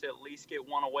have enough to at least get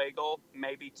 1 away goal,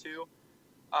 maybe 2.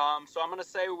 So I'm going to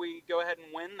say we go ahead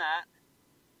and win that.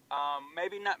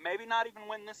 Maybe not even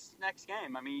win this next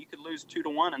game. I mean, you could lose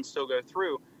 2-1 and still go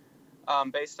through,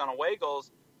 based on away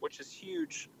goals, which is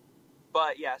huge.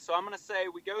 But yeah, so I'm going to say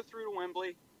we go through to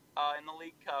Wembley in the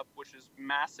League Cup, which is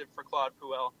massive for Claude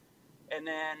Puel. And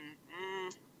then,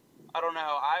 I don't know,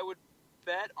 I would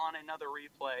bet on another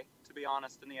replay, to be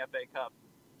honest, in the FA Cup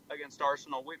against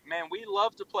Arsenal. We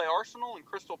love to play Arsenal and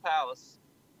Crystal Palace.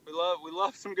 We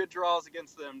love some good draws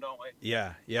against them, don't we?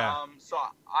 Yeah. So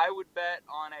I would bet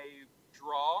on a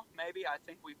draw, maybe. I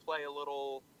think we play a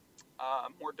little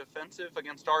more defensive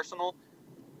against Arsenal.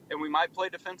 And we might play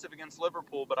defensive against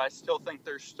Liverpool, but I still think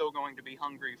they're still going to be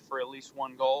hungry for at least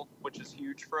 1 goal, which is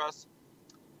huge for us.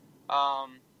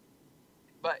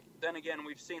 But then again,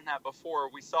 we've seen that before.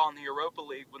 We saw in the Europa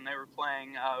League when they were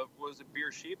playing,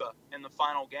 Beersheba in the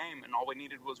final game, and all we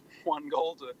needed was 1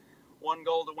 goal to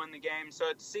win the game. So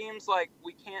it seems like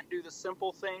we can't do the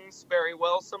simple things very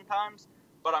well sometimes,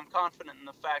 but I'm confident in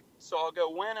the fact. So I'll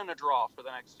go win and a draw for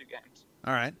the next 2 games.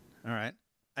 All right.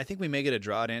 I think we may get a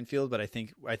draw at Anfield, but I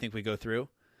think we go through.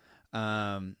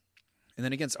 And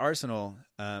then against Arsenal,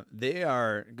 they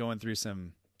are going through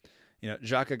some.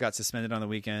 Xhaka got suspended on the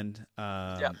weekend.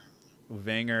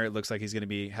 Wenger looks like he's going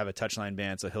to have a touchline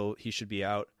ban, so he should be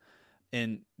out.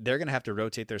 And they're going to have to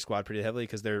rotate their squad pretty heavily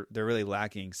because they're really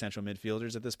lacking central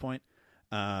midfielders at this point.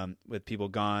 With people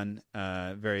gone, they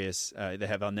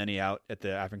have El Neni out at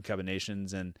the African Cup of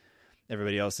Nations, and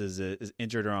everybody else is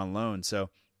injured or on loan.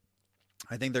 So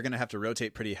I think they're going to have to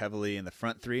rotate pretty heavily in the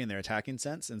front 3 in their attacking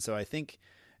sense. And so I think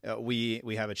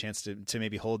we have a chance to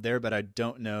maybe hold there, but I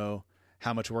don't know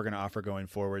how much we're going to offer going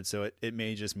forward. So it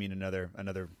may just mean another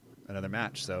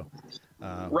match. So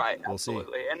right, we'll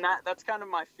absolutely. see. And that's kind of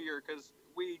my fear, because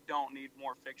we don't need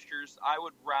more fixtures. I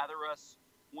would rather us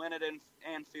win it in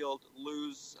Anfield,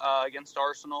 lose against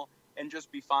Arsenal, and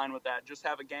just be fine with that. Just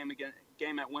have a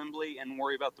game at Wembley and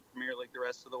worry about the Premier League the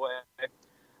rest of the way.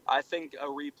 I think a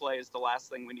replay is the last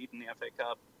thing we need in the FA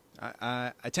Cup.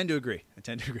 I tend to agree.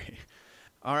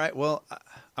 All right. Well,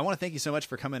 I want to thank you so much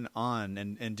for coming on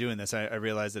and doing this. I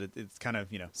realize that it's kind of,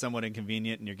 somewhat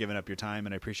inconvenient, and you're giving up your time,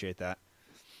 and I appreciate that.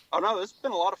 Oh no, this has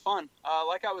been a lot of fun.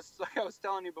 Like I was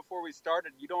telling you before we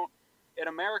started, you don't in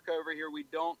America over here, we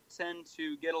don't tend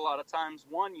to get a lot of times.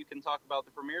 One, you can talk about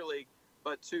the Premier League,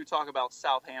 but two, talk about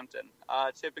Southampton.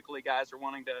 Typically, guys are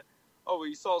wanting to, oh, well,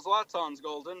 you saw Zlatan's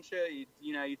goal, didn't you?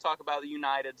 You talk about the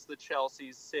Uniteds, the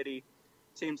Chelseas, City,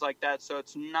 teams like that. So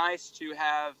it's nice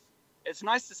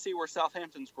to see where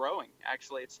Southampton's growing,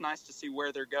 actually. It's nice to see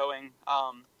where they're going,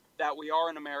 that we are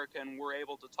in America and we're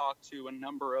able to talk to a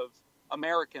number of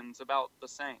Americans about the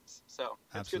Saints. So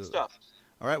it's Absolutely. good stuff.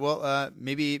 All right. Well,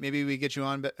 maybe we get you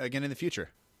on again in the future.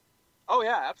 Oh,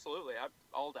 yeah, absolutely. I'm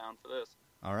all down for this.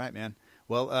 All right, man.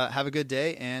 Well, have a good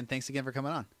day, and thanks again for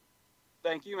coming on.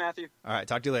 Thank you, Matthew. All right.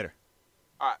 Talk to you later.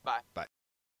 All right, bye. Bye.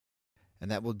 And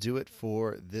that will do it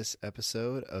for this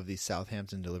episode of the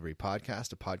Southampton Delivery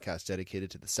Podcast, a podcast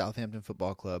dedicated to the Southampton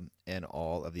Football Club and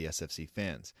all of the SFC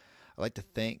fans. I'd like to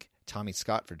thank Tommy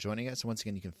Scott for joining us. Once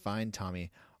again, you can find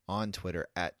Tommy on Twitter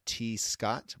at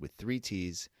tscott with 3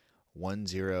 T's,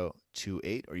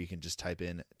 1028, or you can just type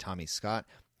in Tommy Scott.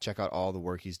 Check out all the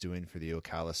work he's doing for the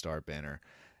Ocala Star banner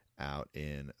out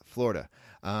in Florida.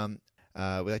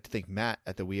 We'd like to thank Matt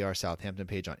at the We Are Southampton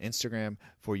page on Instagram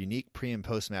for unique pre- and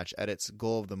post-match edits,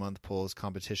 goal of the month polls,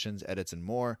 competitions, edits, and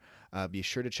more. Be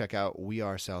sure to check out We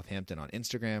Are Southampton on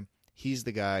Instagram. He's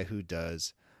the guy who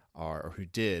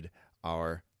did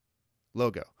our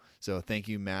logo. So thank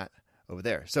you, Matt, over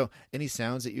there. So any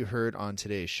sounds that you heard on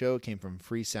today's show came from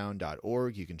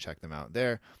freesound.org. You can check them out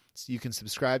there. So you can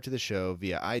subscribe to the show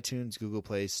via iTunes, Google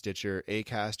Play, Stitcher,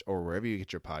 Acast, or wherever you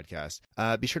get your podcast.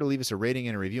 Be sure to leave us a rating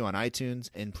and a review on iTunes,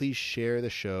 and please share the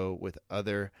show with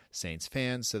other Saints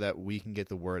fans so that we can get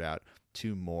the word out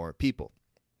to more people.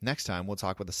 Next time, we'll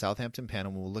talk with the Southampton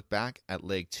panel. We'll look back at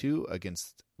Leg 2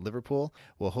 against Liverpool.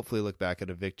 We'll hopefully look back at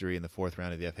a victory in the 4th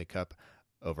round of the FA Cup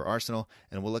over Arsenal,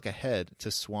 and we'll look ahead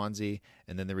to Swansea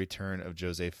and then the return of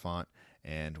Jose Font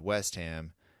and West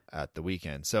Ham at the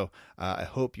weekend. So I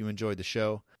hope you enjoyed the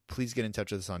show. Please get in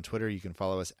touch with us on Twitter. You can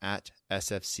follow us at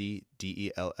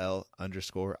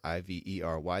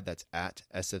SFCDELL_IVERY. That's at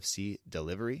SFC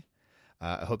Delivery.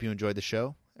 I hope you enjoyed the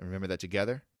show, and remember that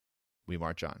together we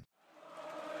march on.